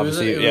display.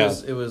 Obviously,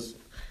 it was.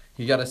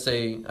 You got to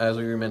say, as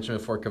we mentioned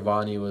before,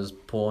 Cavani was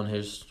pulling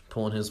his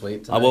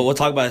weight tonight. We'll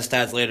talk about his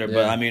stats later,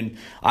 but I mean,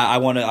 I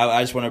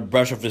just want to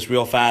brush off this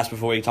real fast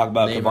before we talk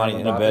about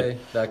Cavani in a bit.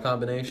 That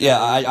combination. Yeah,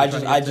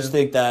 I just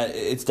think that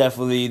it's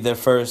definitely their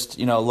first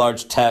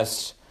large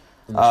test.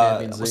 In the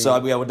Champions League. So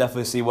we'll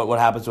definitely see what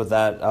happens with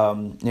that.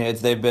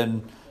 They've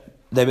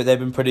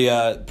been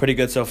pretty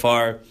good so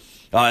far.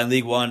 In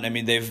League One, I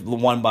mean, they've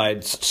won by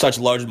such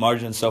large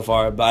margins so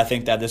far, but I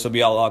think that this will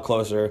be a lot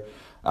closer.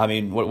 I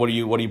mean, what are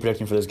you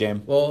predicting for this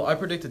game? Well, I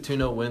predict a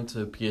 2-0 win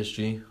to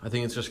PSG. I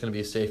think it's just going to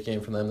be a safe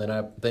game for them.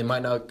 They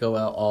might not go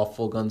out all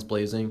full guns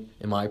blazing,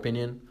 in my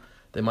opinion.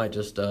 They might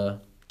just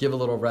give a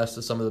little rest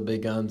to some of the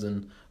big guns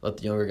and let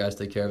the younger guys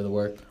take care of the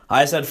work.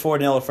 I said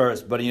 4-0 at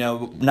first, but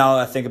now that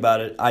I think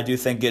about it, I do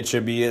think it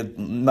should be a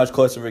much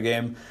closer of a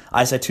game.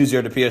 I said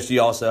 2-0 to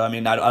PSG also. I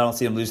mean, I don't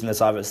see them losing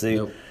this, obviously.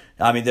 Nope.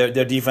 I mean,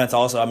 their defense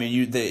also. I mean,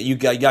 you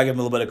got to give them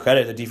a little bit of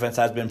credit. The defense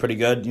has been pretty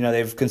good.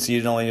 They've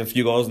conceded only a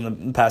few goals in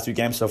the past 2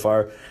 games so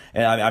far.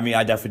 And I mean,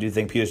 I definitely do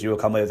think PSG will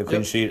come away with a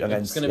clean sheet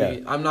against. It's going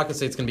to be. I'm not going to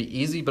say it's going to be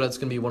easy, but it's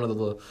going to be one of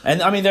the.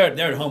 And I mean, they're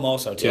at home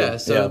also too. Yeah,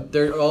 so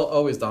they're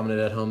always dominant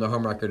at home. Their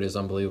home record is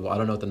unbelievable. I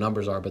don't know what the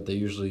numbers are, but they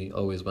usually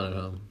always win at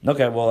home.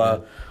 Okay,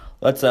 well.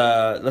 Let's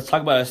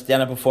talk about a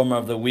stand-up performer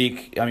of the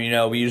week. I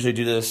mean, we usually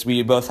do this.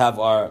 We both have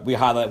we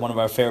highlight one of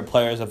our favorite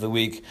players of the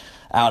week.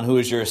 Alan, who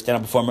is your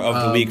stand-up performer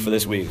of the week for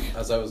this week?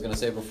 As I was going to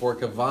say before,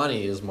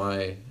 Cavani is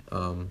my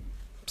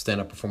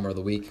stand-up performer of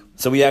the week.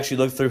 So we actually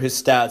looked through his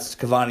stats,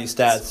 Cavani's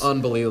stats. It's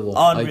unbelievable.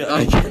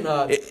 I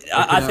cannot.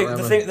 I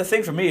think the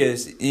thing for me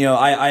is,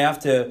 I have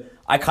to.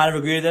 I kind of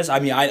agree with this. I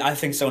mean, I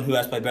think someone who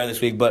has played better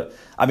this week, but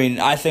I mean,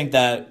 I think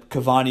that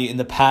Cavani in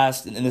the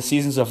past, in the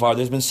season so far,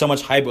 there's been so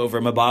much hype over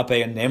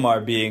Mbappe and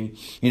Neymar being,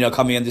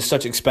 coming in this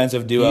such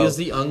expensive duo. He is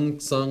the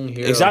unsung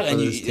hero.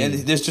 Exactly, and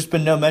there's just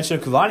been no mention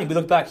of Cavani. We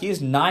look back, he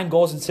has 9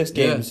 goals in 6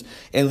 games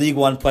in League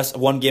One plus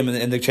 1 game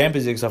in the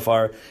Champions League so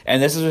far, and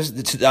this is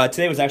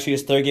today was actually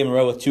his 3rd game in a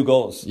row with 2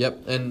 goals.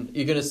 Yep, and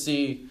you're gonna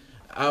see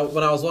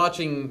when I was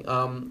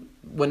watching.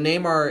 When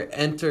Neymar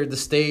entered the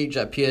stage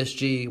at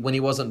PSG, when he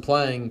wasn't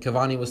playing,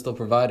 Cavani was still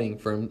providing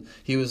for him.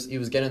 He was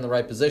getting in the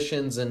right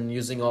positions and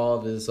using all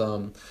of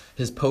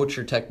his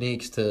poacher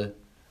techniques to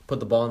put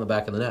the ball in the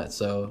back of the net.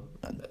 So,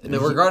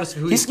 regardless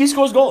of who he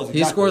scores goals. Exactly.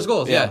 He scores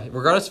goals. Yeah.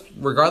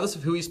 Regardless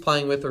of who he's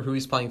playing with or who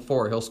he's playing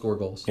for, he'll score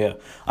goals. Yeah,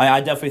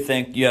 I definitely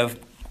think you have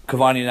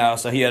Cavani now.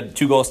 So he had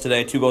 2 goals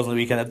today, 2 goals in the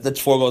weekend. That's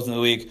 4 goals in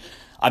the week.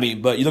 I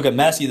mean, but you look at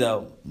Messi,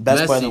 though,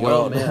 best player in the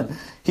world. Man.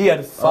 He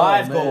had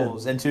 5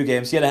 goals in 2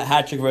 games. He had a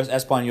hat-trick versus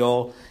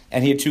Espanyol,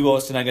 and he had 2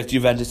 goals tonight against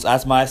Juventus.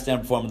 That's my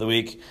stand-up performer of the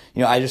week.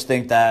 I just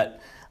think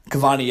that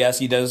Cavani, yes,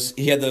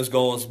 he had those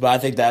goals, but I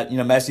think that,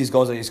 Messi's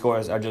goals that he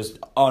scores are just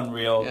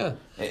unreal. Yeah.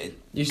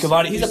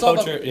 Cavani, he's a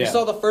poacher. You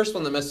saw the first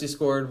one that Messi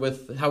scored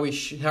with how he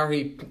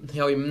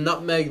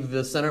nutmegged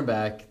the center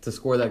back to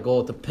score that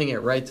goal to ping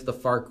it right to the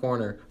far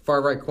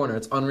right corner.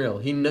 It's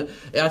unreal.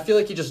 I feel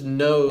like he just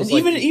knows. And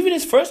even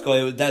his first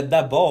goal,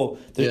 that ball,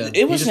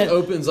 it was just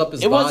opens up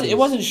his body. It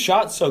wasn't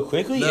shot so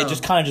quickly. No. It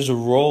just kind of just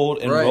rolled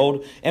and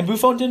rolled, and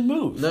Buffon didn't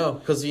move. No,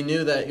 because he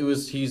knew that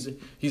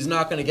he's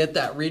not going to get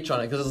that reach on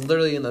it because it's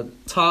literally in the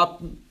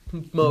top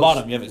most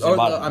bottom. You have to say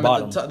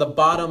bottom. The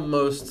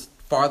bottom-most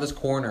farthest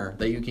corner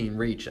that you can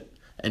reach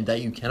and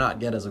that you cannot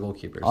get as a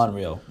goalkeeper.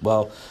 Unreal.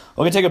 Well,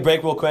 we're going to take a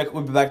break real quick.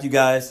 We'll be back to you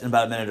guys in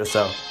about a minute or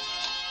so.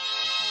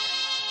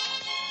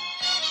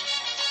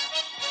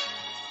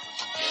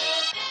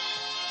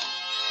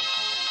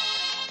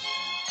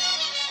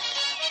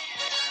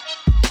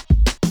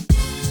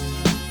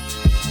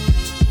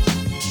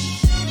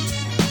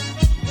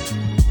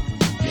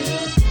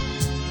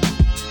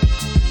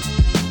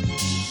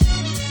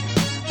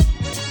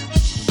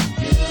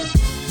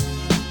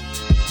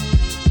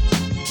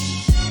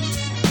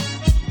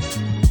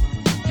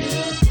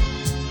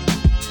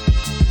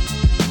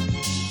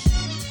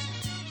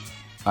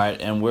 All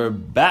right, and we're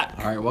back.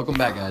 All right, welcome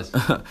back, guys.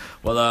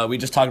 Well, we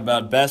just talked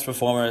about best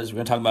performers. We're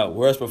going to talk about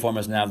worst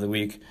performers now of the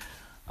week.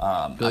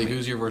 Billy,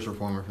 who's your worst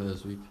performer for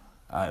this week?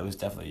 It was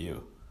definitely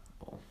you.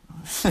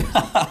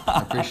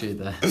 I appreciate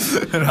that.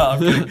 No, I'm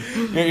kidding.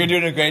 You're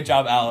doing a great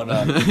job, Alan.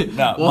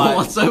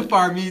 So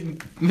far, me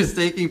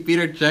mistaking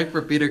Peter Cech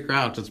for Peter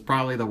Crouch is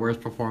probably the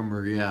worst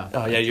performer. Yeah.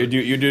 Oh yeah, you're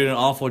doing an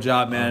awful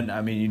job, man.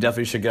 I mean, you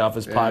definitely should get off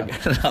this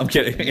podcast. I'm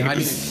kidding. Yeah,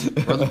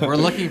 we're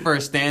looking for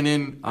a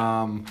stand-in.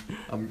 I'm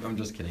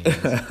just kidding.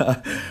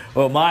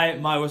 Well,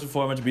 my worst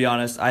performer, to be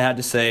honest, I had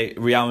to say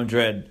Real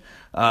Madrid.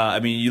 I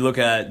mean, you look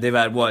at they've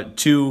had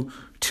two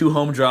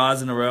home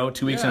draws in a row,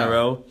 2 weeks in a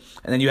row.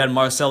 And then you had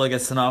Marcelo get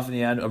sent off in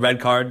the end, a red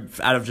card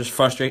out of just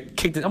frustration.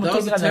 Kicked it. That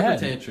was a temper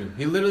tantrum.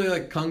 He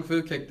literally kung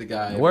fu kicked the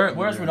guy.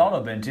 Where's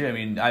Ronaldo been too? I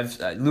mean,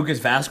 Lucas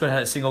Vazquez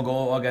had a single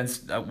goal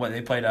against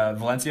they played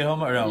Valencia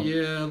home or no?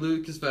 Yeah,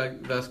 Lucas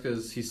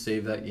Vazquez, he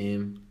saved that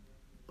game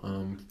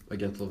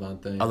against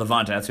Levante. Oh,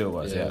 Levante, that's who it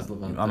was. Yeah, it was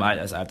Levante.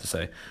 I have to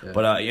say, yeah.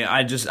 But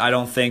I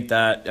don't think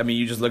that. I mean,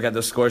 you just look at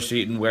the score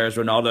sheet and where's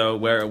Ronaldo?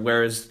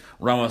 Where is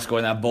Ramos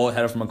scoring that bullet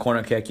header from a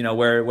corner kick? You know,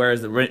 where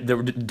is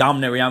the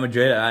dominant Real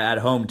Madrid at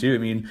home too? I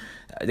mean,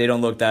 they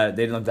didn't look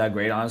that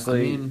great,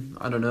 honestly. I mean,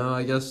 I don't know.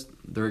 I guess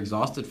they're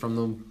exhausted from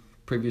the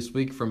previous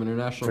week from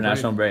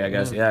international break. I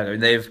guess. Yeah,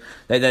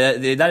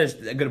 that is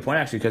a good point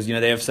actually because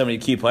they have so many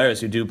key players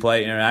who do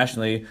play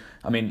internationally.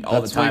 I mean,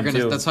 all the time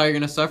too. That's how you're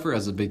gonna suffer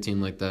as a big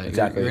team like that.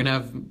 Exactly. You're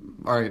gonna have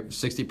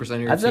 60% of your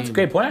team. That's a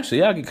great point actually.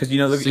 Yeah, because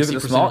look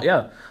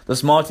at the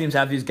small teams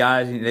have these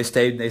guys.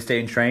 They stay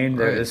and train.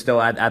 They're still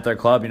at their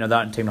club. They're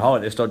not in team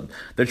holiday.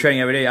 They're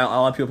training every day. A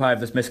lot of people probably have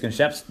this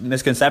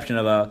misconception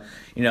of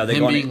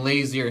him being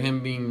lazy or him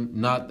being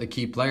not a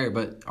key player.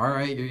 But all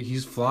right,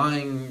 he's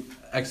flying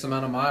X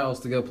amount of miles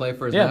to go play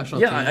for his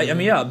national team. I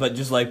mean, but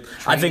just like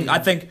training. I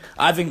think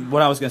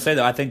what I was gonna say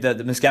though, I think that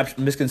the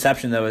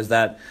misconception though is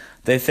that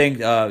they think,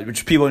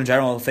 which people in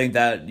general think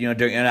that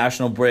during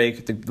international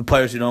break, the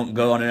players who don't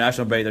go on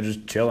international break, they're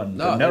just chilling.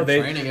 No, they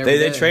training every day.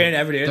 They train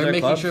every day. They're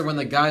making sure when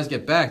the guys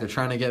get back, they're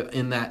trying to get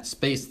in that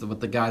space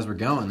with the guys were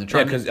going.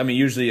 Because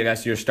usually I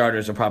guess your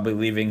starters are probably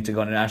leaving to go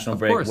on international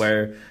break. Course.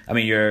 Where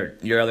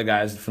your other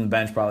guys from the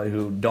bench probably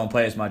who don't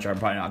play as much are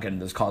probably not getting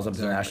those calls up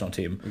to the national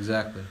team.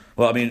 Exactly.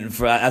 Well, I mean,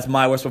 as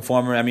my worst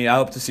performer, I mean, I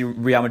hope to see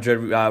Real Madrid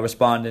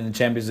respond in the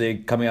Champions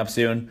League coming up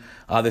soon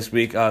this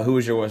week. Who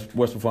was your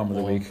worst performer of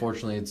the week?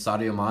 Unfortunately, it's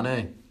Sadio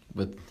Mane.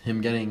 With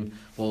him getting,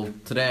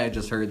 today I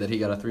just heard that he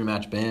got a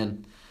 3-match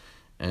ban,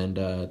 and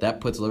that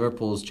puts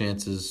Liverpool's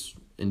chances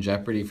in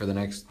jeopardy for the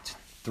next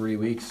 3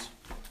 weeks.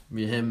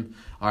 All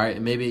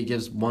right, maybe it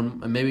gives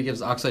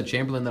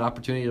Oxlade-Chamberlain that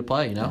opportunity to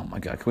play. Oh my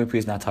God, can we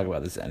please not talk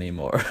about this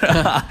anymore?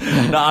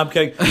 No, I'm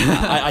kidding.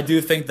 I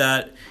do think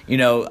that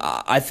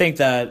I think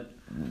that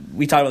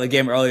we talked about the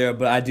game earlier,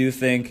 but I do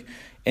think.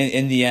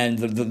 In the end,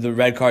 the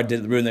red card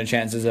did ruin their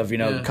chances of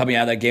coming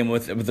out of that game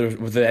with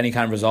any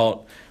kind of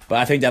result. But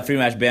I think that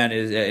 3-match ban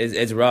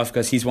is rough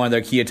because he's one of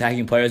their key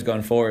attacking players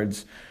going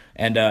forwards.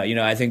 And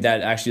I think that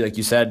actually, like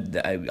you said,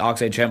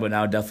 Oxlade-Chamberlain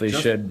now definitely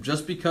should.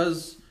 Just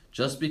because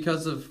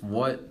of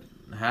what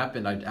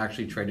happened, I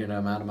actually traded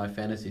him out of my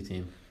fantasy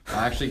team.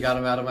 I actually got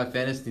him out of my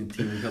fantasy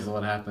team because of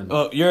what happened.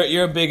 Well,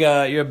 you're a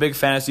big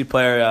fantasy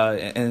player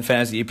in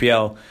fantasy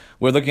EPL.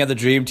 We're looking at the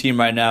dream team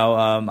right now.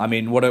 I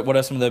mean, what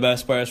are some of the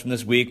best players from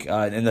this week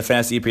in the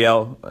fantasy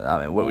EPL?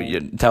 I mean, what would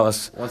you tell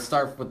us? Let's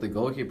start with the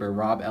goalkeeper,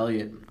 Rob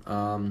Elliott.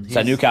 He's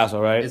at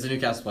Newcastle, right? He's a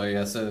Newcastle player,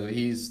 yeah. So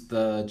he's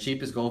the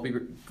cheapest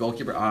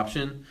goalkeeper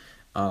option,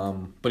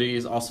 but he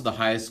is also the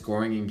highest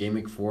scoring in Game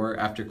Week 4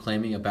 after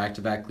claiming a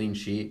back-to-back clean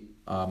sheet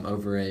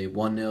over a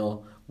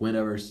 1-0 win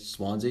over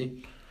Swansea.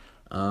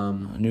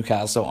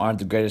 Newcastle aren't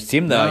the greatest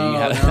team,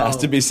 though. It has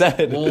to be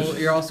said. Well,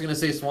 you're also going to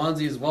say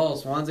Swansea as well.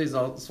 Swansea's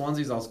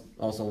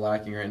also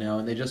lacking right now,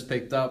 and they just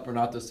picked up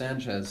Renato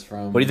Sanchez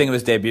from. What do you think of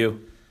his debut?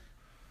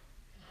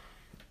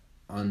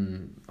 I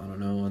don't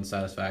know,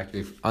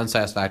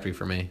 unsatisfactory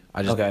for me.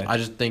 I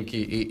just think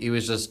he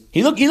was just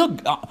He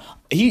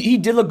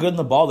did look good in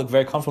the ball, looked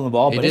very comfortable in the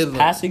ball, but his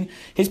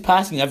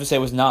passing, I have to say,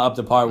 was not up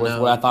to par with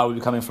what I thought would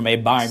be coming from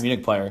a Bayern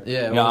Munich player.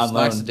 Yeah, it was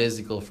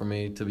lackadaisical for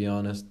me, to be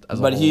honest.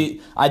 But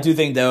I do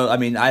think though,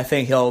 I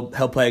think he'll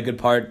play a good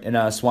part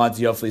in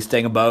Swansea, hopefully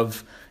staying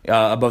above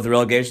the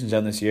relegation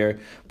zone this year.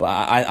 But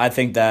I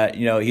think that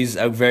he's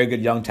a very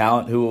good young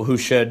talent who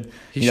should.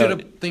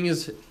 Thing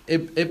is,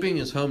 it being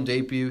his home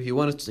debut,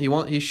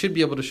 he should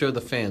be able to show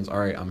the fans, all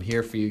right, I'm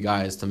here for you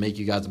guys to make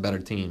you guys a better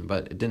team.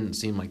 But it didn't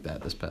seem like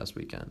that this past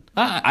weekend.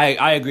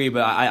 I agree,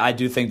 but I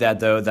do think that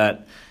though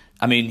that.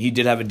 He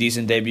did have a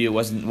decent debut. It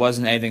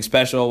wasn't anything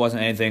special.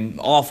 Wasn't anything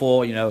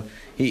awful.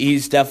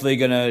 He's definitely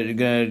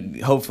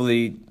gonna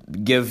hopefully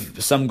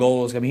give some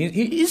goals.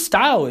 His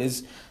style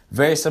is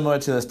very similar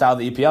to the style of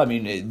the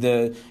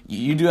EPL.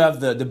 You do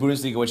have the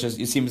Bundesliga, which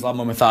it seems a lot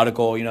more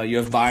methodical. You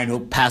have Bayern who'll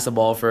pass the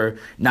ball for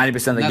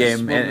 90% of the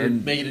game,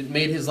 and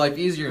made his life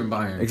easier in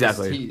Bayern.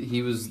 Exactly.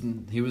 He was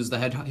on the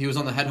head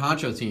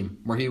honcho team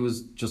where he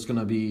was just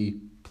gonna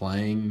be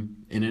playing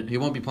in it. He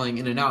won't be playing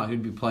in and out.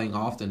 He'd be playing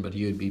often, but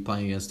he would be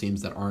playing against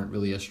teams that aren't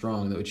really as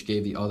strong, which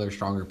gave the other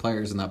stronger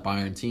players in that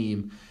Bayern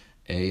team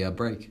a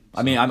break.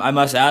 So. I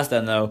must ask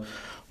then though,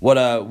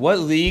 what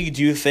league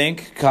do you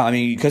think?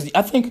 Because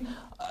I think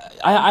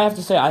I have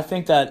to say I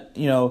think that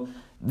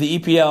the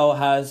EPL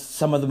has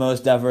some of the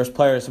most diverse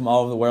players from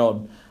all over the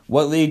world.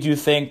 What league do you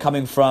think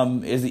coming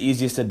from is the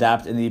easiest to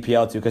adapt in the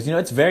EPL to? Because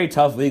it's a very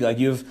tough league. Like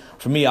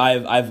for me, I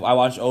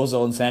watched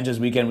Ozil and Sanchez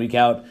week in week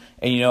out,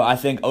 and I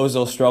think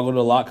Ozil struggled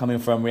a lot coming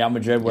from Real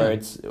Madrid, where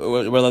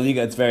where La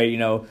Liga it's very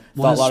a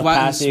lot of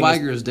passing. His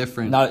swagger is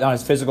different. Not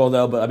as physical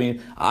though, but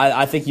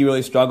I think he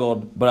really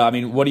struggled. But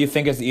what do you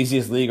think is the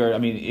easiest league, or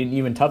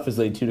even toughest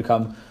league to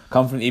come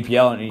from the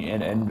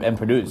EPL and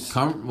produce?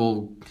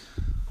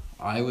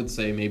 I would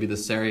say maybe the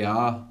Serie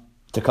A.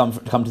 To come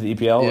to the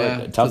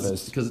EPL,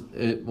 toughest because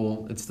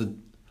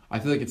I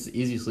feel like it's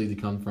the easiest league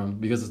to come from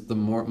because it's the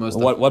most.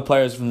 What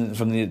players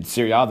from the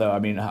Serie A though?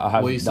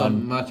 You saw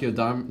Matteo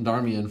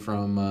Darmian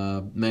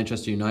from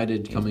Manchester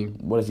United coming.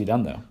 What has he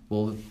done though?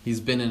 Well, he's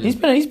been an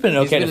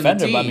okay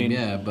defender,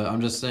 team, but I'm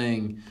just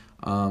saying,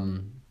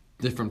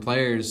 different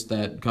players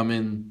that come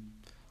in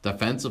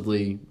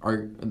defensively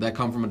that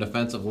come from a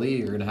defensive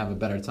league are gonna have a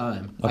better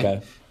time.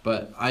 Okay,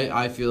 but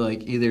I feel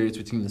like either it's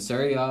between the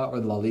Serie A or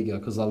the La Liga,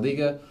 because La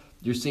Liga,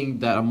 you're seeing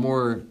that a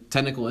more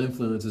technical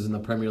influence is in the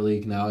Premier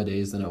League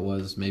nowadays than it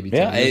was maybe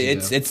 10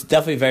 years ago. It's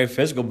definitely very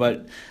physical,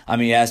 but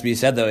it has to be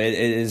said though, it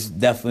is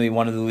definitely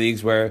one of the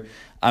leagues where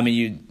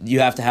you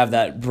have to have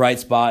that bright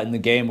spot in the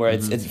game where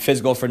it's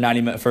physical for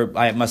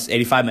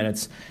 85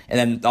 minutes, and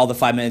then all the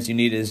 5 minutes you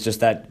need is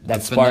just that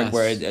spark finesse.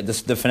 Where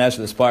the finesse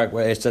or the spark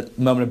where it's a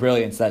moment of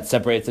brilliance that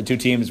separates the two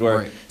teams,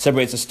 where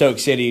separates the Stoke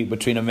City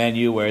between a Man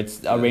U where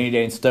it's a rainy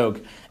day in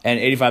Stoke, and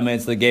 85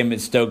 minutes of the game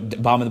is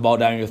Stoke bombing the ball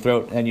down your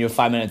throat, and you have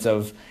 5 minutes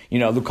of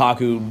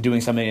Lukaku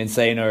doing something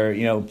insane, or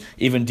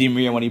even Di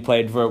Maria when he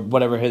played for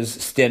whatever his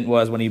stint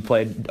was when he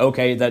played.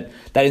 Okay, that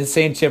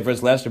insane chip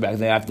versus Leicester back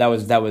then,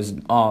 that was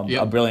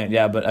brilliant.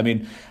 Yeah, but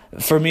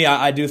for me,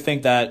 I do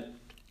think that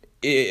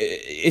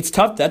it's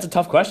tough. That's a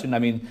tough question. I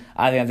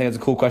think it's a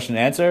cool question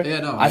to answer. Yeah,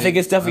 no, I think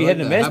it's definitely hit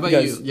and miss. How about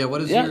because you? Yeah,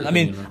 what is your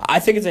opinion? I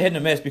think it's a hit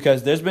and miss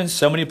because there's been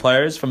so many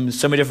players from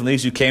so many different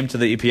leagues who came to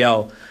the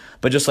EPL.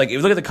 But just if you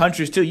look at the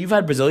countries too, you've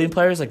had Brazilian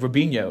players like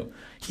Robinho.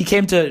 He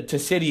came to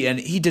City and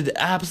he did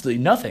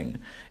absolutely nothing.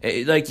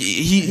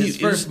 His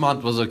first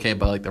month was okay,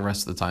 but the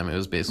rest of the time it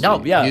was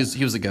basically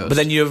he was a ghost. But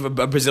then you have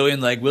a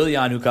Brazilian like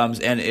Willian who comes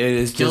and it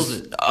is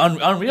just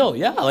unreal.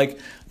 Yeah,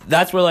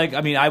 that's where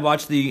I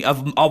watch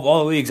of all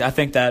the leagues. I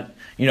think that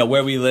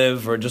where we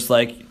live or just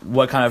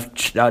what kind of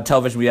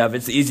television we have,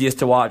 it's the easiest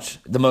to watch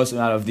the most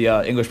amount of the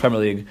English Premier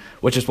League,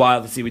 which is why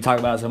we talk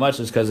about it so much,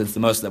 is because it's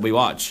the most that we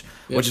watch.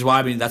 Yeah. Which is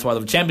why that's why I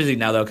love Champions League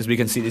now though, because we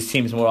can see these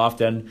teams more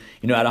often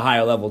at a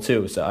higher level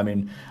too. So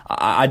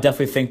I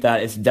definitely think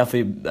that it's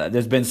definitely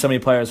there's been so many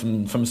players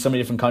from so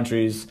many different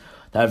countries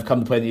that have come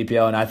to play in the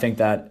EPL, and I think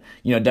that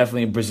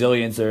definitely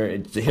Brazilians are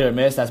hit or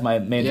miss. That's my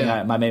main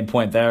thing, my main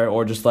point there.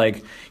 Or just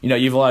you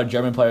have a lot of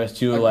German players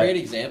too. A great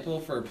example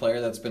for a player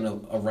that's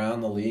been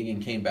around the league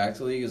and came back to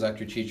the league is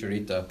actually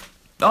Chicharito.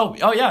 Oh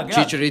yeah.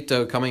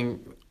 Chicharito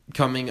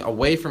coming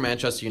away from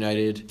Manchester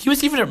United. He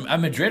was even at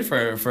Madrid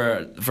for a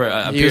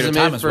period of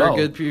time as well.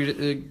 He was for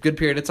a good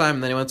period of time,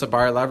 and then he went to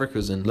Bayer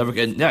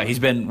Leverkusen. Yeah, he's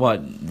been La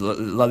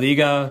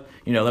Liga,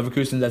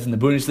 Leverkusen, that's in the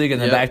Bundesliga,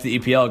 and then back to the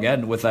EPL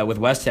again with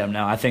West Ham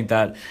now. I think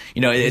that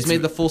he's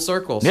made the full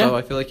circle. So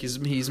I feel like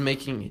he's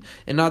making,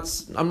 and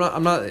I'm not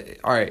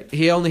all right.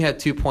 He only had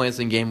 2 points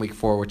in game week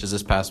 4, which is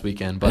this past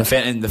weekend, but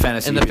in the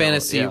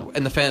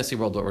fantasy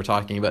world, what we're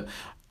talking about,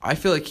 I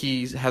feel like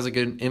he has a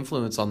good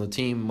influence on the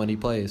team when he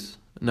plays,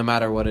 no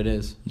matter what it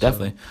is.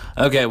 Definitely.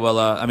 Okay, well,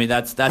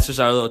 that's just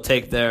our little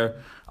take there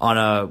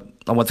on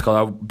what's it called,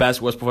 our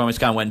best worst performance.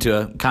 Kind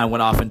of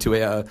went off into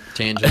a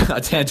Tangent.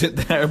 a tangent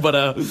there, but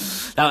that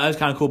was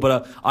kind of cool.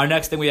 But our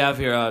next thing we have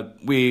here,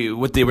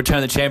 with the return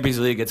of the Champions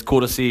League, it's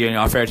cool to see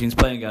our favorite teams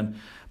playing again.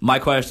 My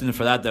question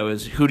for that though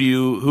is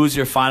who's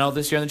your final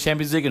this year in the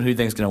Champions League, and who do you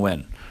think is going to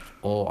win?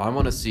 Well, I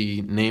want to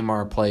see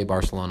Neymar play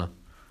Barcelona.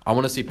 I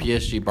want to see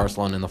PSG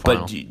Barcelona in the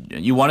final. But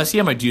you want to see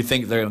them, or do you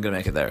think they're going to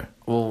make it there?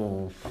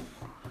 Well,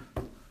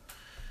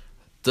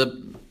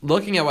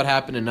 looking at what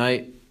happened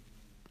tonight,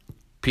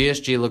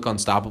 PSG look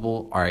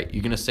unstoppable. All right,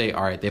 you're going to say,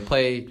 all right, they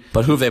play...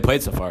 But who have they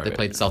played so far? They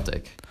played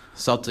Celtic.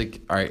 Celtic,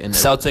 all right. And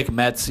Celtic,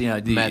 Mets,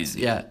 Mets,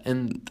 yeah.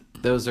 And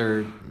those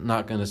are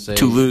not going to say...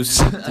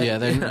 Toulouse. Yeah,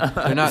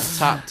 they're not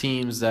top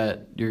teams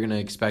that you're going to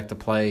expect to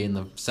play in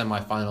the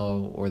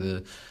semifinal or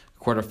the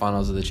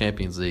quarterfinals of the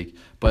Champions League.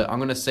 But I'm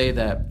going to say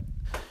that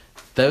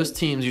those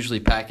teams usually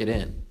pack it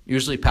in.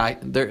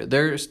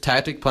 Their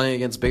tactic playing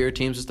against bigger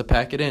teams is to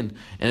pack it in,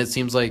 and it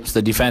seems like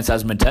the defense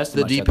hasn't been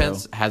tested. The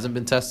defense hasn't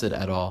been tested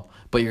at all.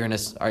 But you have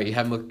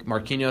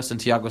Marquinhos and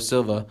Thiago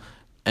Silva,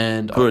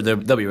 and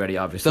they'll be ready.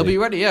 Obviously, they'll be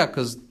ready. Yeah,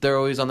 because they're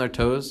always on their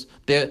toes.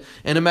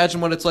 And imagine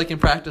what it's like in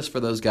practice for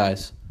those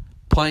guys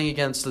playing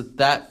against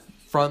that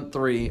front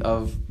three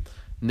of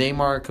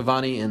Neymar,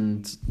 Cavani,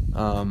 and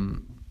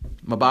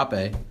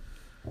Mbappe.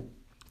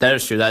 That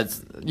is true. That's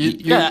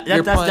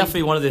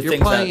definitely one of the things.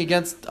 You're playing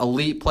against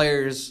elite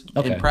players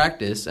in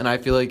practice, and I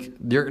feel like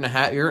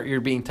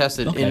you're being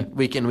tested in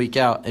week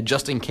out, and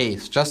just in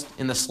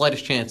the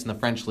slightest chance in the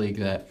French league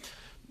that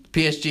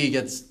PSG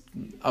gets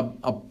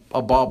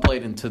a ball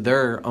played into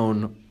their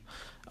own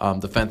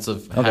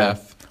defensive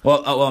half.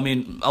 Well, I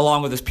mean,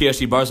 along with this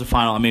PSG Barca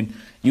final, I mean,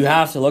 you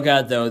have to look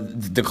at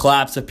the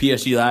collapse of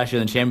PSG last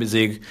year in the Champions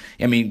League.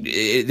 I mean,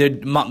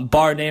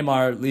 bar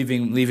Neymar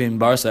leaving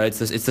Barca, it's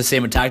the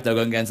same attack though,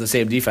 going against the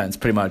same defense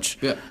pretty much.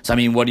 Yeah. So I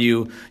mean, what do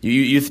you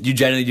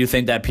generally do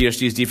think that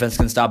PSG's defense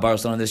can stop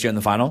Barcelona this year in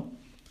the final?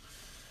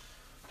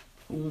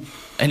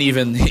 And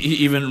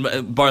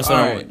even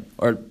Barcelona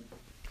or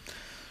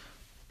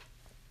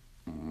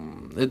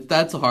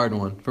that's a hard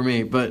one for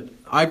me, but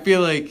I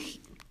feel like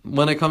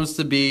when it comes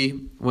to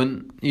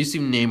when you see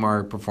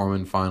Neymar perform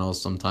in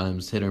finals,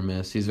 sometimes hit or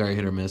miss. He's very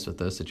hit or miss with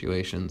those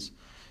situations.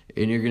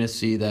 And you're going to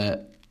see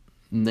that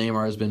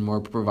Neymar has been more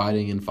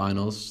providing in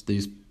finals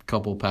these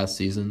couple past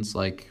seasons.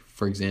 Like,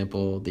 for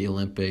example, the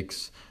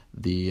Olympics,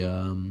 I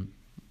don't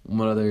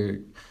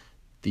want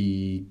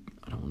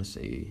to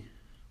say...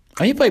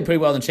 He played pretty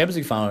well in the Champions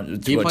League final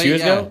 2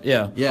 years ago.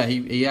 Yeah.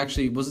 He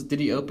actually was. Did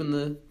he open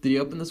the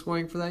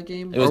scoring for that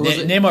game? It was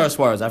Neymar or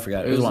Suarez. I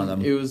forgot. It was one of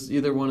them. It was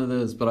either one of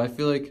those. But I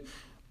feel like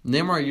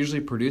Neymar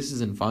usually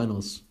produces in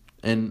finals,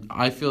 and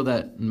I feel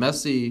that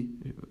Messi,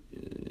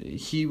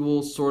 he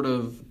will sort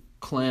of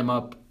clam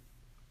up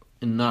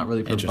and not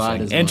really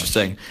provide as much.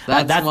 Interesting.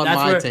 That's what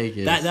my take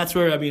is. That's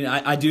where I mean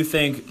I do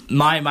think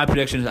my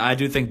prediction is I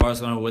do think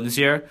Barcelona will win this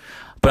year.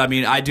 But, I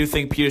mean, I do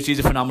think PSG is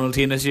a phenomenal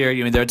team this year. I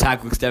mean, their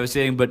attack looks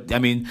devastating. But, I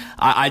mean,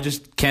 I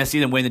just can't see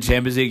them win the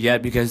Champions League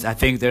yet because I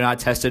think they're not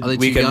tested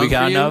week in, week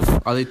out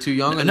enough. Are they too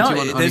young? No,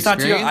 it's not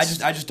too young. I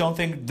just don't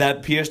think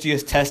that PSG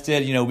is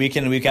tested, week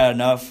in and week out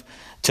enough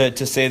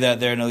to say that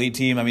they're an elite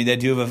team. I mean, they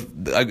do have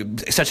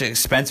such an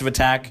expensive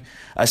attack,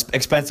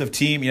 expensive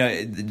team,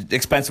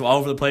 expensive all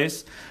over the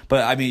place.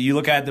 But I mean, you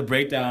look at the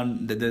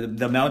breakdown, the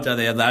meltdown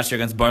they had last year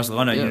against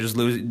Barcelona. Yeah. You're just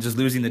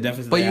losing the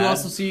deficit. But you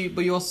also see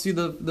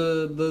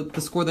the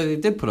score that they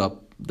did put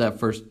up that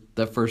first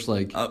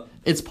leg.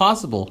 It's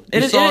possible.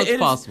 It's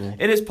possible.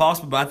 It is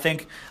possible, but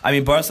I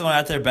mean, Barcelona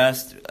at their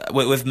best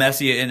with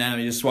Messi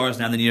and Suarez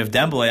now. Then you have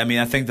Dembele. I mean,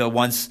 I think that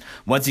once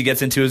he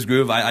gets into his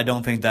groove, I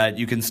don't think that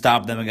you can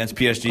stop them against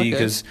PSG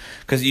because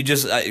you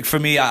just for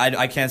me,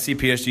 I can't see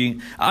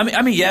PSG.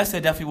 I mean, yes, they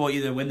definitely will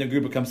either win the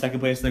group or come second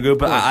place in the group,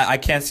 but I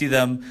can't see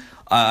them.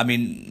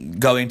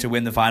 Going to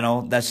win the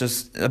final. That's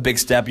just a big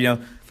step,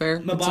 Fair.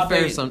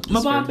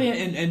 Mbappe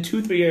in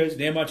 2-3 years,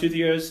 Neymar 2-3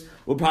 years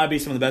will probably be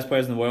some of the best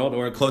players in the world,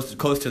 or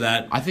close to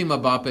that. I think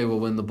Mbappe will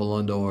win the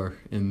Ballon d'Or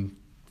in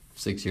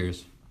 6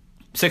 years.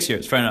 6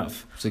 years, fair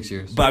enough. 6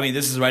 years. But I mean,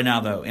 this is right now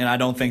though, and I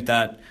don't think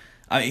that.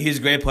 He's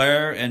a great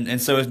player, and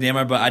so is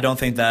Neymar. But I don't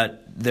think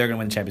that they're going to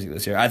win the Champions League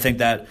this year. I think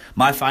that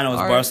my final is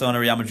Barcelona,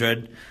 Real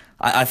Madrid.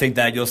 I think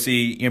that you'll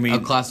see. A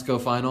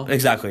Clasico final.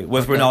 Exactly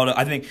with Ronaldo.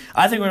 I think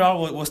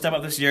Ronaldo will step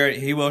up this year.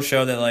 He will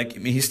show that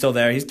he's still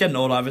there. He's getting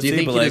old, obviously. Do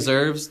you think he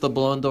deserves the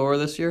Ballon d'Or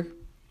this year?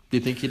 Do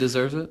you think he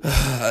deserves it?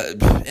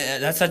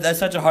 That's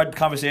such a hard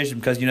conversation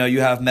because you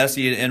have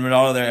Messi and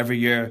Ronaldo there every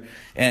year,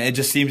 and it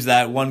just seems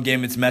that one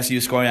game it's Messi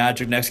who's scoring a hat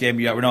trick, next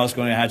game you got Ronaldo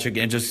scoring a hat trick,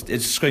 and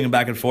it's swinging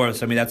back and forth.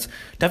 So, I mean, that's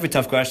definitely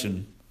a tough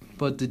question.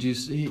 But did you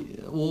see?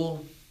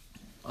 Well,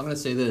 I'm gonna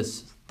say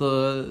this: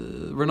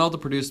 Ronaldo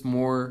produced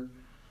more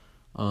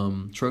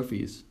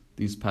trophies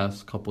these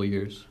past couple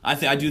years. I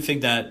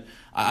think that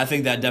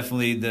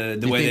definitely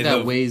the way they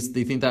vote. Do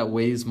you think that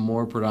weighs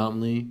more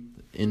predominantly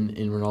in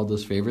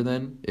Ronaldo's favor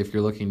then, if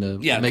you're looking to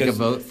make a 'cause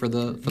vote for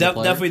the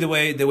player?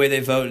 Definitely the way they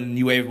vote and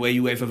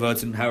UEFA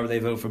votes and however they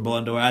vote for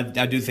Ballon d'Or. I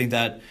do think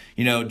that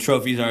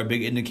trophies are a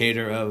big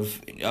indicator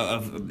of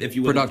if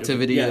you win,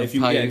 productivity of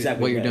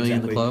what you're doing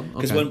in the club.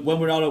 Because Okay. when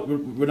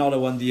Ronaldo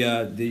won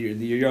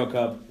the Euro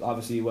Cup,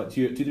 obviously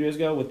 2-3 years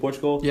ago with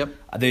Portugal. Yep.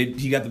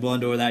 He got the Ballon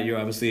d'Or that year,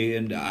 obviously,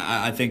 and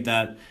I think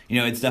that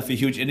it's definitely a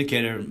huge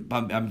indicator.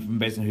 I'm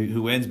based on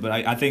who wins, but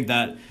I think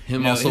that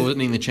Him also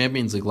winning the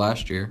Champions League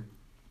last year.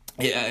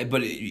 Yeah,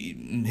 but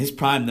in his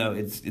prime though,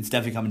 it's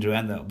definitely coming to an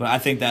end though. But I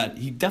think that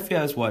he definitely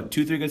has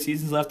 2-3 good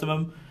seasons left of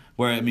him.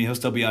 Where he'll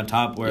still be on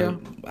top.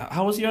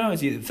 How old is he now? Is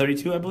he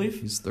 32? I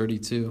believe He's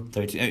 32.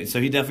 32. So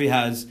he definitely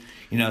has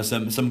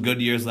some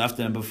good years left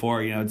in him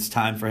before it's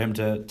time for him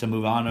to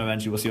move on.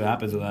 Eventually, we'll see what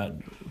happens with that.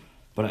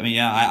 But I mean,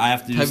 I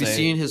have to. Have you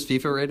seen his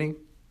FIFA rating?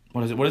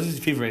 What is it? What is his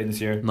FIFA rating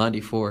this year?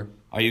 94.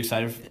 Are you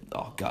excited?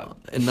 Oh God!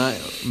 And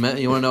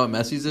you want to know what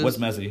Messi's is? What's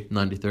Messi?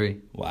 93.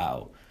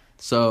 Wow.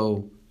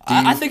 So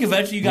I think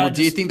eventually you got.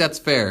 Do you think that's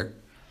fair?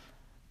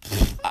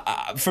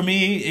 For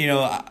me,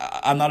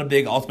 I'm not a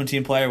big Ultimate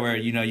Team player where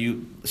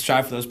you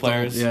strive for those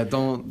players.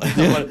 Don't.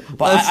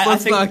 But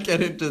let's not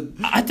get into.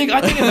 I think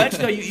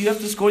eventually you have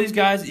to score these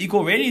guys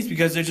equal ratings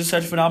because they're just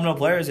such phenomenal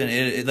players, and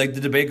it like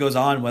the debate goes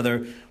on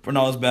whether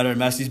Ronaldo's better,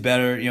 Messi's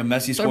better.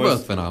 Messi scores. They're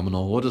both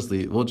phenomenal. We'll just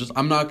leave.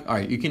 I'm not. All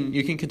right, you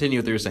can continue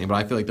what you're saying, but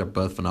I feel like they're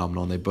both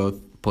phenomenal, and they both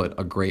put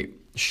a great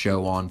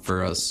show on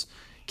for us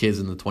kids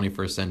in the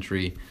 21st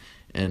century.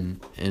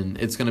 And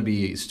it's going to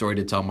be a story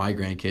to tell my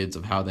grandkids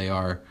of how they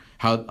are,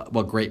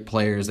 what great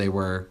players they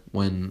were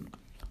when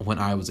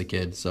I was a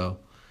kid. So,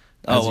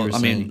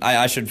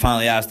 I should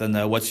finally ask then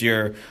though,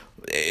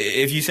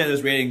 if you said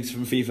those ratings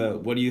from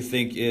FIFA, what do you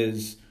think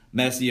is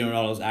Messi and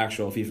Ronaldo's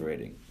actual FIFA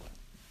rating?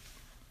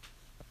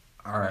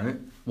 All right.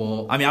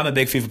 Well, I'm a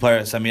big FIFA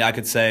player, so I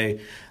could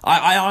say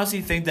I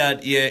honestly think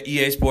that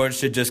EA Sports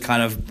should just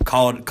kind of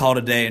call it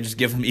a day and just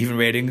give them even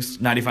ratings,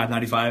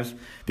 95,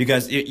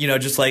 because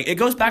just like it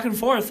goes back and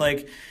forth.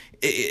 Like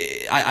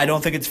I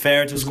don't think it's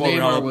fair to score.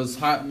 Neymar was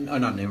not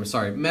Neymar.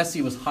 Sorry,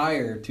 Messi was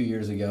higher 2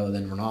 years ago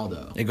than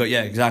Ronaldo.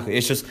 Yeah, exactly.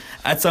 It's just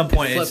at some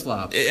point,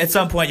 at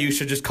some point you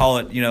should just call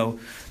it.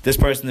 This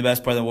person the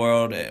best player in the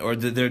world, or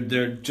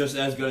they're just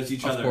as good as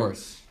each other. Of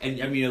course.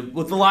 And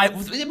with the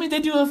live, they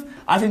do have.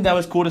 I think that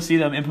was cool to see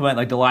them implement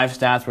like the live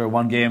stats where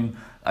one game,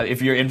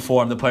 if you're in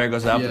form, the player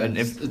goes up. Yeah, and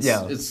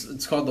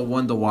it's called the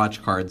one to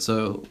watch card.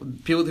 So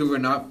people who are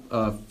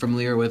not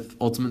familiar with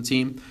Ultimate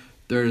Team,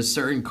 there's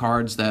certain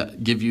cards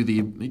that give you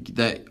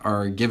that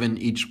are given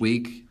each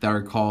week that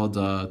are called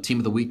Team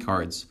of the Week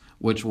cards,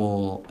 which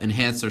will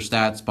enhance their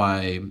stats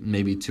by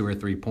maybe 2 or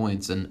 3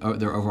 points and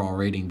their overall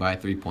rating by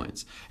 3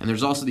 points. And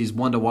there's also these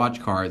one to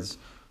watch cards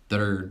that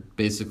are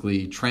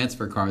basically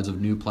transfer cards of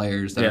new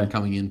players that are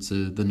coming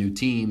into the new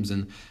teams.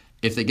 And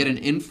if they get an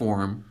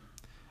inform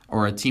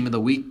or a Team of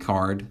the Week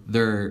card,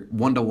 their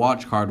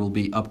one-to-watch card will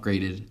be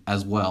upgraded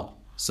as well.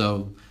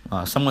 So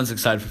someone's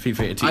excited for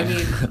FIFA 18. I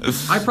mean,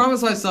 I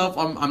promise myself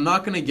I'm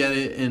not going to get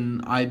it,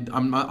 and I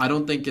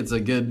don't think it's a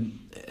good...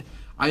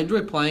 I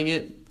enjoy playing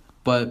it,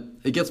 but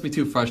it gets me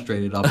too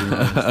frustrated, I'll be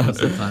honest,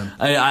 most of the time.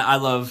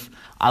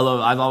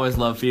 I've always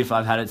loved FIFA.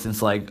 I've had it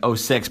since like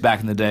 2006 back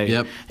in the day.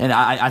 Yep. And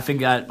I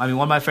think that one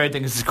of my favorite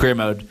things is career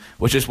mode,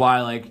 which is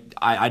why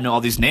I know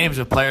all these names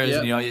of players.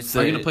 Yep. And, are you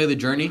going to play the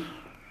Journey?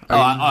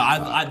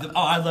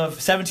 I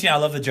love 17. I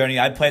love the Journey.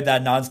 I played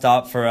that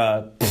nonstop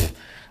for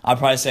I'll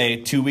probably say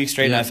 2 weeks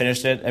straight, and I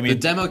finished it. I mean, the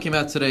demo came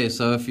out today,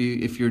 so if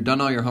you're done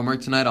all your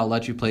homework tonight, I'll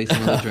let you play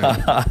some of the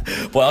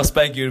Journey. Well, I'll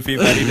spank you in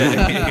FIFA any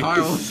day. All right,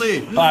 we'll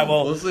see. All right,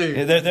 well, we'll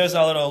see. There's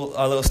a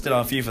little stint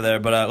on FIFA there,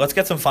 but let's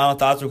get some final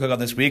thoughts real quick on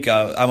this week.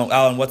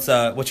 Alan, what's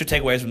your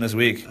takeaways from this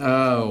week?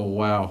 Oh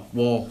wow,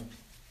 well.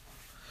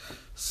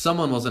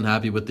 Someone wasn't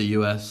happy with the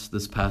U.S.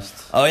 this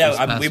past. Oh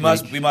yeah, we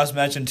must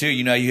mention too.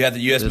 You had the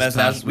U.S. men's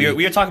national.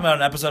 We were talking about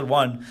in episode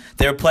 1.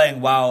 They were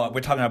playing. Wow,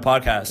 we're talking on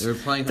our podcast. They were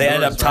playing. They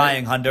ended up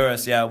tying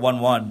Honduras. Yeah,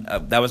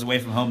 1-1. That was away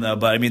from home though.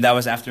 But I mean, that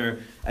was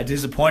after a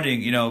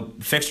disappointing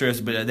fixtures.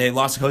 But they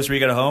lost to Costa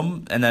Rica at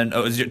home, and then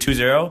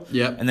 2-0.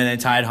 Yep. And then they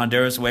tied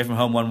Honduras away from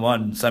home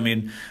 1-1. So I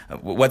mean,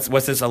 what's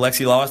this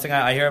Alexi Lalas thing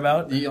I hear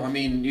about? Yeah, I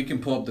mean, you can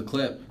pull up the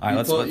clip. All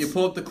right, you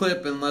pull up the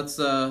clip and let's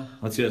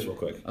see this real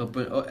quick.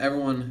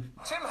 Everyone.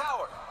 Tim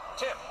Howard.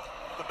 Tim,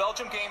 the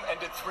Belgium game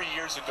ended 3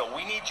 years ago.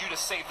 We need you to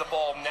save the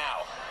ball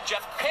now.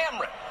 Jeff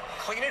Cameron,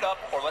 clean it up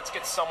or let's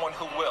get someone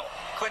who will.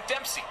 Clint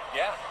Dempsey,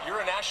 yeah,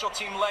 you're a national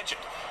team legend.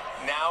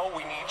 Now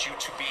we need you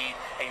to be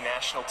a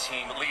national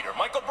team leader.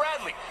 Michael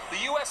Bradley,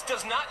 the U.S.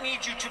 does not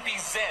need you to be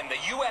zen.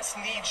 The U.S.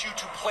 needs you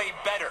to play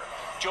better.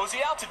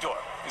 Josie Altidore,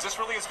 is this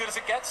really as good as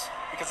it gets?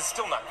 Because it's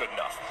still not good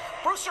enough.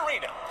 Bruce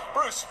Arena.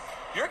 Bruce,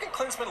 Jurgen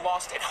Klinsmann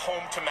lost at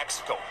home to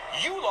Mexico.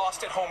 You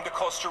lost at home to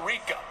Costa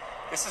Rica.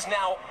 This is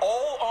now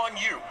all on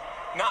you,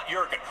 not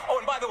Jurgen. Oh,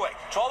 and by the way,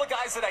 to all the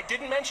guys that I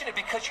didn't mention it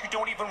because you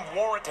don't even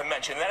warrant to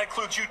mention. That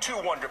includes you too,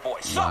 Wonder Boy.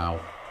 So, wow.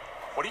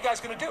 What are you guys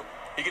going to do?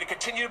 You're going to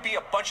continue to be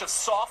a bunch of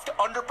soft,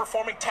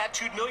 underperforming,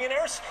 tattooed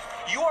millionaires?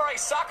 You are a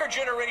soccer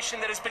generation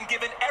that has been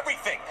given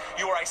everything.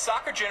 You are a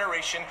soccer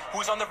generation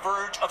who is on the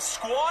verge of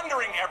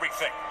squandering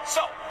everything.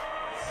 So,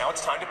 now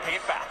it's time to pay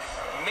it back.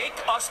 Make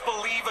us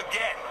believe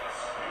again.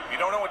 You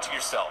don't owe it to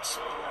yourselves.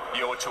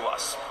 You owe it to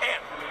us.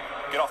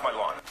 And get off my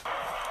lawn.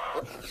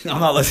 I'm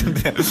not listening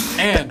to him.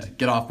 And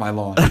get off my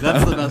lawn.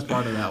 That's the best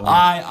part of that one.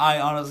 I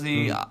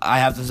honestly, I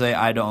have to say,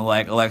 I don't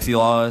like Alexi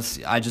Lawless.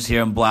 I just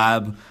hear him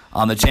blab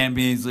on the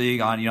Champions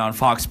League, on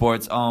Fox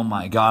Sports. Oh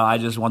my God, I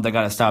just want that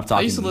guy to stop talking.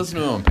 I used to listen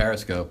to him on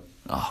Periscope.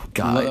 Oh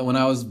God. When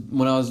I was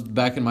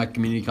back in my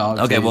community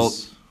college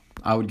days,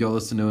 I would go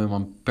listen to him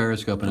on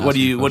Periscope. And what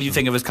do you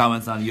think of his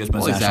comments on U.S.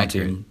 men's national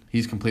team?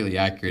 He's completely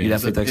accurate. You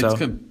definitely think so?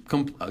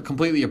 It's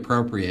completely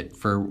appropriate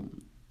for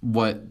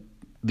what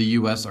the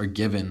U.S. are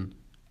given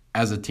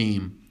as a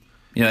team.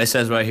 It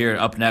says right here,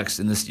 up next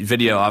in this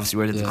video, obviously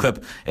where the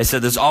clip, it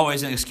said there's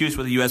always an excuse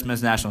with the U.S.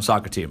 men's national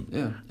soccer team.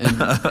 Yeah,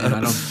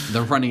 and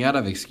they're running out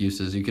of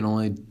excuses. You can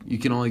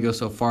only go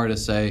so far to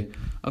say,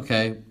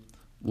 okay,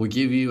 we'll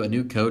give you a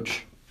new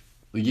coach,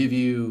 we give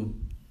you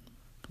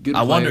good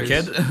players, wonder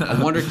kid, a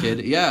wonder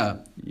kid. Yeah,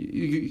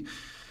 you,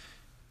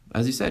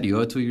 as you said,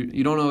 you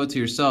don't owe it to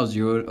yourselves.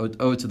 You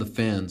owe it to the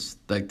fans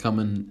that come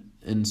in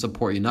and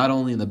support you, not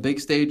only in the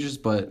big stages,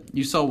 but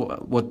you saw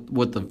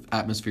what the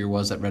atmosphere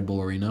was at Red Bull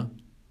Arena.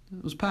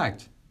 It was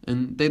packed,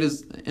 and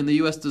the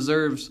U.S.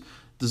 deserves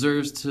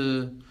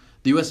to.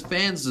 The U.S.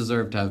 fans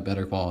deserve to have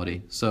better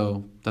quality.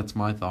 So that's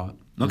my thought.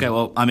 Okay,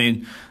 well, I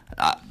mean,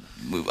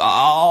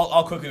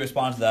 I'll quickly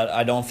respond to that.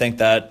 I don't think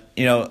that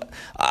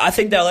I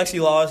think that Alexi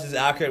Lawless is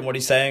accurate in what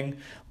he's saying,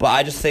 but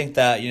I just think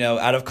that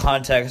out of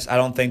context, I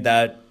don't think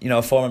that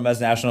a former men's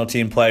national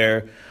team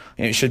player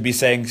should be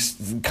saying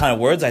kind of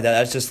words like that.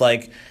 That's just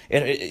like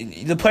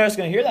the player's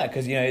going to hear that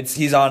because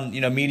he's on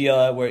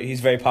media where he's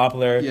very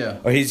popular. Yeah.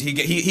 Or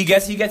he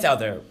gets out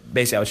there.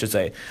 Basically, I should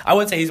say. I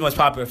wouldn't say he's the most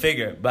popular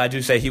figure, but I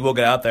do say he will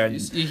get out there. And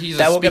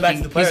that will get back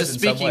to the players in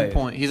some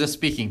way. He's a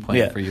speaking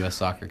point for U.S.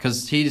 soccer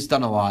because he's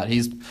done a lot.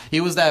 He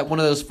was one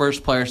of those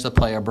first players to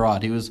play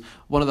abroad. He was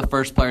one of the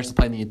first players to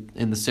play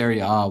in the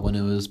Serie A when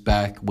it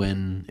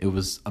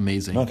was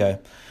amazing. Okay.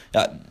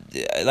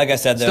 Like I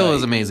said, still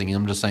is amazing.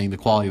 I'm just saying the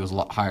quality was a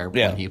lot higher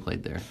when he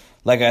played there.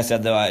 Like I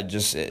said, though, I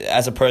just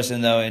as a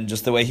person though, and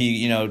just the way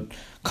he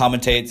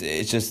commentates,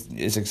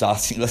 it's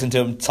exhausting. Listen to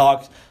him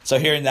talk. So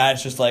hearing that,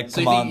 it's just like,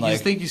 so come on, you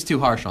think he's too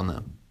harsh on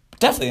them?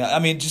 Definitely. I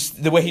mean,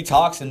 just the way he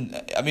talks, and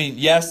I mean,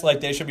 yes,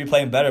 like they should be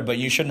playing better, but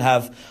you shouldn't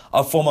have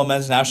a former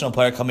men's national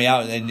player coming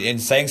out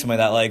and saying something like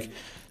that. Like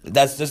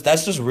that's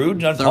just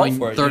rude and uncalled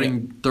for.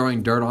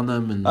 Throwing dirt on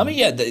them, and I mean,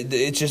 yeah,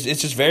 it's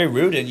just very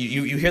rude, and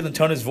you hear the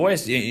tone of his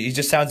voice. He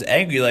just sounds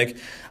angry. Like,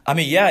 I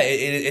mean, yeah,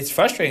 it's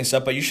frustrating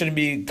stuff, but you shouldn't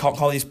be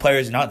calling these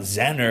players not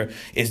Zen or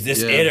is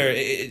this it or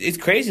it's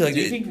crazy. Like,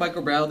 do you think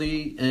Michael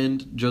Bradley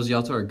and Josie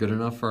Alto are good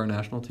enough for our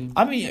national team?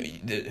 I mean,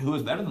 who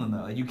is better than them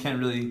though? Like, you can't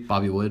really.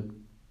 Bobby Wood.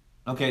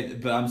 Okay,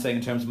 but I'm saying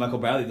in terms of Michael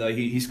Bradley though,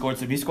 he scored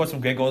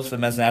some great goals for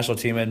the men's national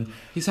team, and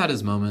he's had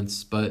his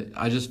moments, but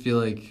I just feel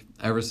like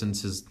ever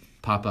since his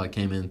Papa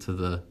came into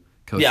the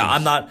coaching. Yeah,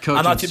 I'm not too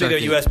big of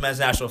a U.S. men's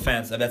national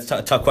fan, so that's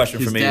a tough question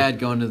for me. His dad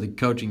going to the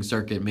coaching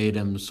circuit made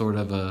him sort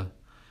of a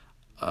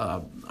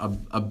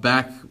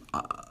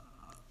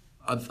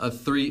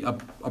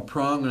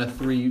prong and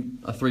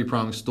a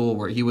three-pronged stool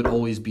where he would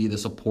always be the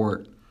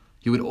support.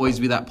 He would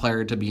always be that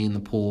player to be in the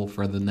pool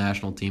for the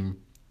national team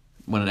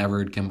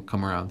whenever it can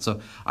come around.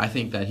 So I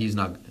think that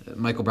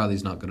Michael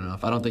Bradley's not good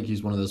enough. I don't think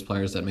he's one of those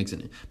players that makes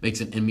an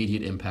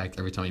immediate impact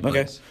every time he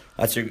plays.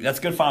 Okay, that's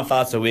good final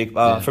thoughts of the week.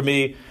 For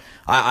me,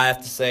 I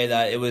have to say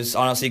that it was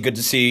honestly good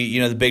to see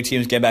the big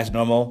teams get back to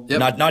normal.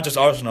 Yep. Not just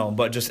Arsenal,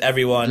 but just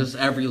everyone. Just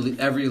every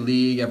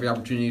league, every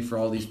opportunity for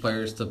all these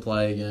players to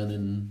play again,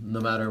 and no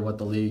matter what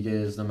the league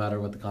is, no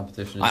matter what the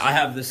competition is. I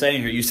have the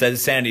saying here. You said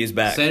sanity is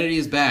back. Sanity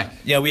is back.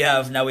 We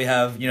have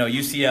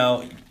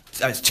UCL,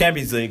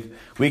 Champions League,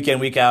 week in,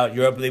 week out,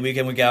 Europa League, week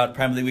in, week out,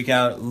 Premier League, week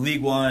out,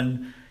 League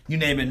One, you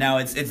name it. Now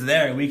it's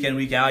there, week in,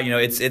 week out.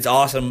 It's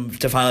awesome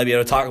to finally be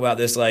able to talk about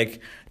this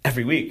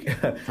every week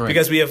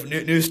because we have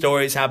new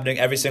stories happening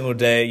every single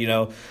day.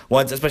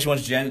 Especially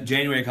once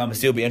January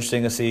comes, it'll be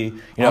interesting to see.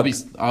 I'll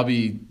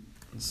be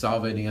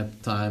salivating at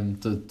the time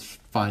to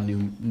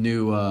find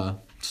new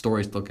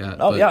stories to look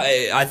at.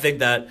 I think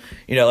that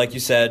like you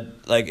said,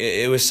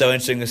 it was so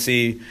interesting to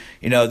see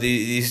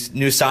these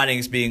new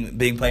signings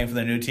being playing for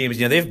their new teams.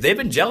 They've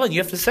been gelling. You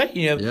have to say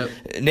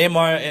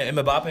Neymar and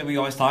Mbappe we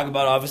always talk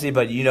about obviously,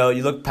 but you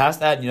look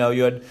past that. You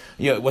had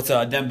what's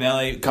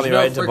Dembele coming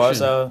right into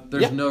Barca.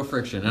 There's no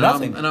friction, and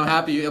nothing. I'm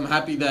happy. I'm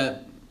happy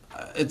that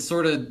it's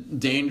sort of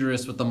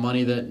dangerous with the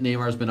money that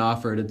Neymar's been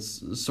offered.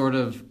 It's sort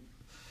of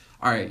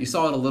all right. You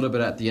saw it a little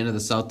bit at the end of the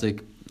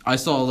Celtic. I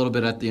saw a little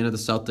bit at the end of the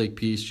Celtic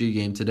PSG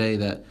game today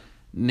that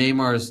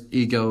Neymar's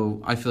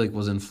ego, I feel like,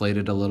 was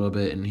inflated a little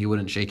bit, and he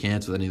wouldn't shake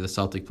hands with any of the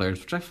Celtic players,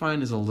 which I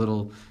find is a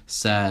little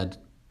sad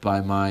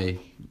by my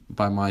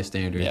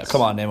standards. Yeah,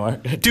 come on,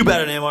 Neymar. Do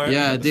better, Neymar.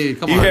 Yeah,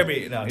 dude, come on. on. You hear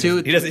me? No,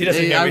 he doesn't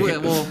hear me.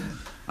 Well,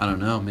 I don't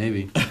know,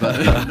 maybe.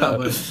 But no,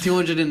 but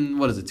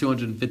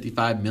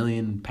 255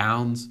 million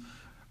pounds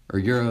or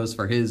euros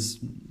for his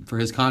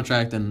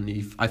contract,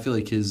 and I feel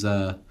like his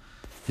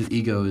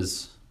ego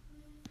is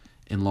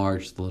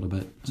enlarged a little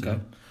bit. So.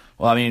 Okay.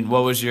 Well, I mean,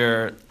 what was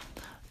your?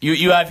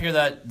 You have here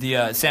that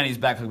the Sanity's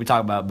back, like we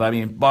talked about. But I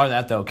mean, bar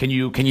that though, can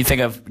you think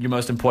of your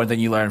most important thing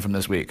you learned from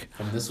this week?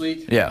 From this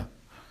week? Yeah.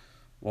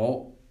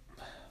 Well,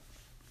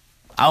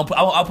 I'll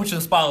put you on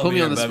the spot. Put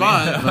me on the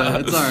spot,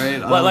 but it's all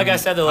right. Well, like I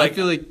said, I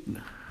feel like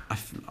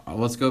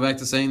let's go back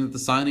to saying that the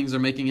signings are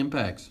making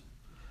impacts.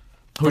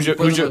 For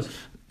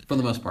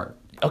the most part.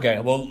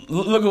 Okay, well,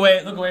 look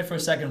away for a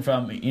second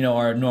from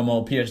our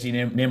normal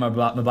PhD Neymar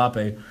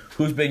Mbappe.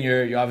 Who's been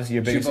your obviously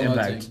your biggest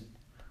impact?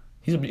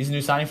 He's a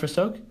new signing for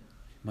Stoke.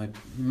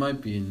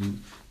 Might be,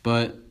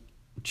 but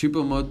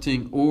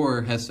Choupo-Moting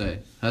or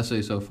Hesse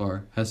so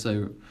far.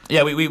 Hesse.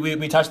 Yeah,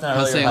 we touched on that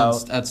earlier.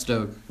 Hesse at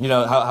Stoke.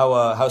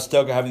 How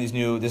Stoke are having this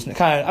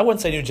kind of, I wouldn't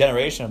say new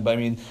generation, but I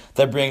mean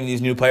they're bringing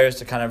these new players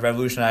to kind of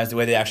revolutionize the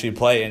way they actually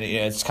play, and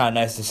it's kind of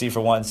nice to see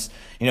for once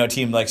a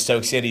team like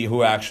Stoke City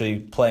who are actually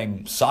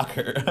playing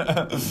soccer.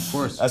 Of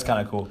course, that's kind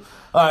of cool.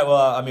 All right,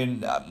 well, I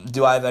mean,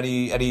 do I have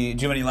any? Do you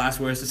have any last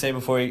words to say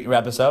before we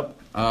wrap this up?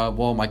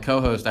 Well, my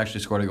co-host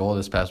actually scored a goal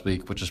this past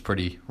week, which is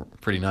pretty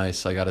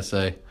nice, I gotta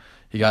say.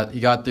 He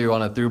got through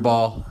on a through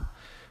ball,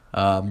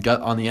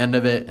 got on the end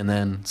of it, and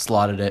then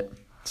slotted it.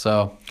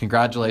 So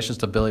congratulations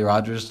to Billy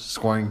Rogers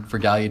scoring for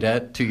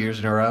Gallaudet 2 years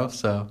in a row.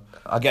 So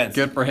against,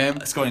 good for him.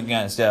 Scoring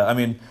against, yeah. I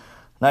mean,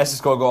 nice to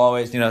score a goal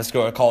always.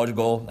 Score a college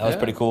goal. That was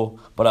pretty cool.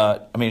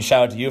 But I mean,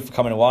 shout out to you for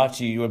coming to watch.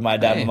 You were my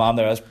dad and mom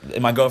there.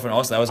 And my girlfriend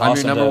also. That was awesome. I'm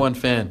your number one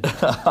fan.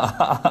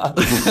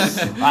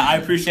 I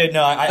appreciate.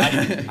 No,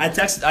 I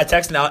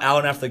texted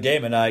Alan after the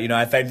game, and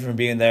I thanked him for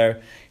being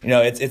there.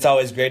 It's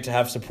always great to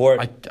have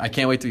support. I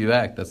can't wait to be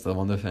back. That's the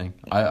wonderful thing.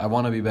 I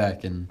want to be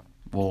back, and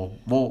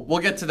we'll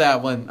get to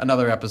that one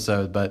another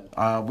episode. But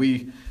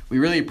we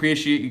really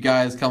appreciate you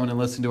guys coming and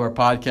listening to our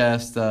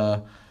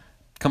podcast.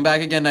 Come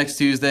back again next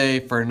Tuesday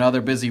for another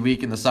busy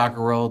week in the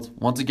soccer world.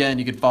 Once again,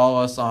 you can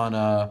follow us on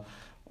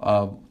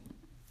at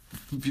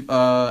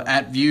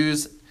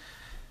Views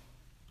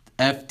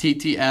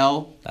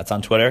FTTL. That's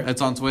on Twitter.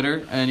 It's on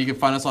Twitter, and you can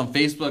find us on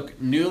Facebook.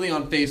 Newly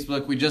on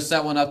Facebook, we just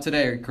set one up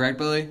today. Correct,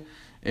 Billy?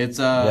 It's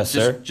yes,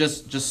 sir.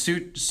 Just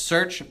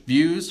search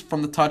Views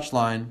from the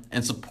Touchline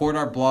and support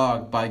our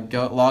blog by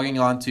logging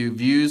on to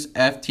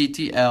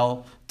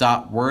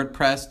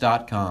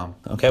viewsfttl.wordpress.com.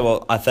 Okay,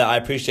 well, I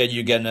appreciate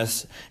you getting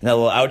us in that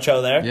little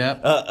outro there.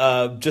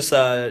 Yeah. Just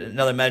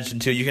another mention,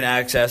 too. You can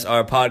access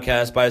our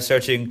podcast by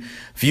searching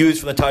Views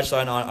from the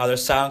Touchline on either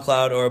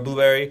SoundCloud or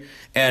Blueberry.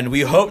 And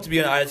we hope to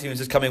be on iTunes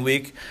this coming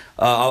week.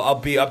 I'll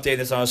be updating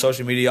this on our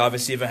social media.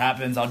 Obviously, if it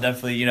happens, I'll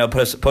definitely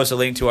post a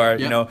link to our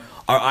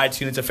our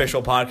iTunes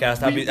official podcast.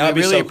 That'd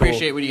be really so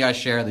appreciate cool. when you guys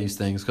share these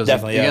things because it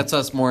yeah. gets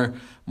us more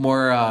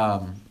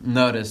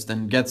noticed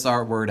and gets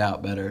our word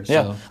out better. So.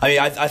 Yeah, I mean,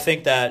 I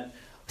think that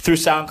through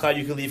SoundCloud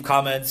you can leave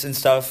comments and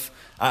stuff.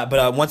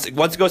 But once it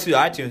goes through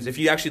iTunes, if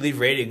you actually leave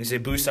ratings,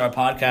 it boosts our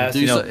podcast.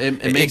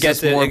 It makes us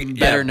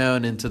better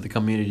known into the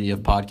community of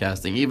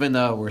podcasting. Even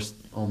though we're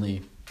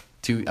only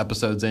 2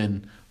 episodes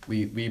in,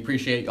 we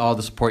appreciate all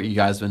the support you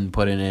guys have been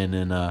putting in.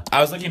 And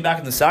I was looking back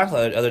in the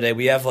SoundCloud the other day.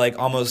 We have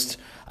almost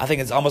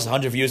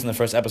 100 views in the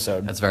first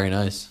episode. That's very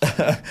nice.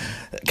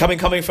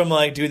 coming from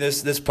doing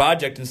this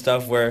project and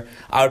stuff where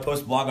I would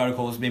post blog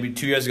articles maybe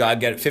 2 years ago, I'd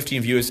get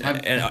 15 views in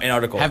an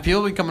article. Have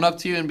people been coming up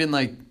to you and been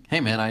like, hey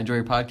man, I enjoy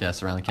your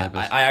podcast around the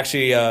campus? I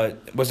actually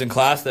was in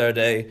class the other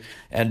day,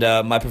 and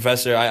my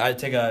professor,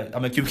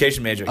 I'm a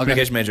communication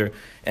major,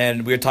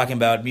 and we were talking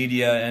about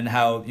media and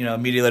how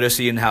media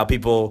literacy and how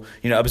people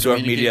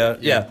absorb media.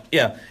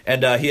 Yeah.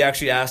 And he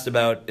actually asked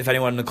about if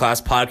anyone in the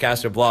class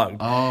podcast or blog.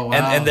 Oh wow.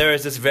 And there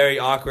is this very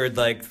awkward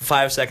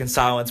 5-second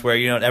silence where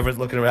everyone's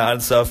looking around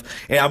and stuff,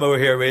 and I'm over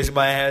here raising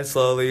my hand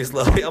slowly.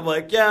 I'm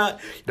like, yeah,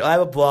 I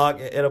have a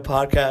blog and a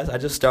podcast. I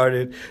just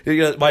started.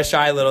 My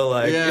shy little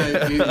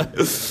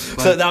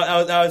So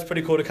that was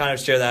pretty cool to kind of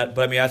share that.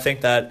 But I mean, I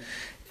think that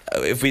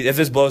if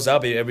this blows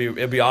up,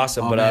 it'd be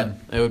awesome. Man,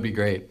 it would be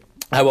great.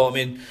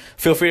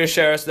 Feel free to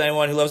share us with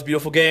anyone who loves a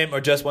beautiful game or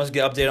just wants to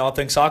get updated on all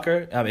things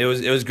soccer. It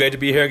was great to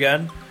be here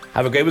again.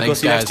 Have a great week. We'll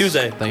see you next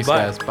Tuesday. Thanks, Bye.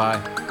 guys.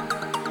 Bye.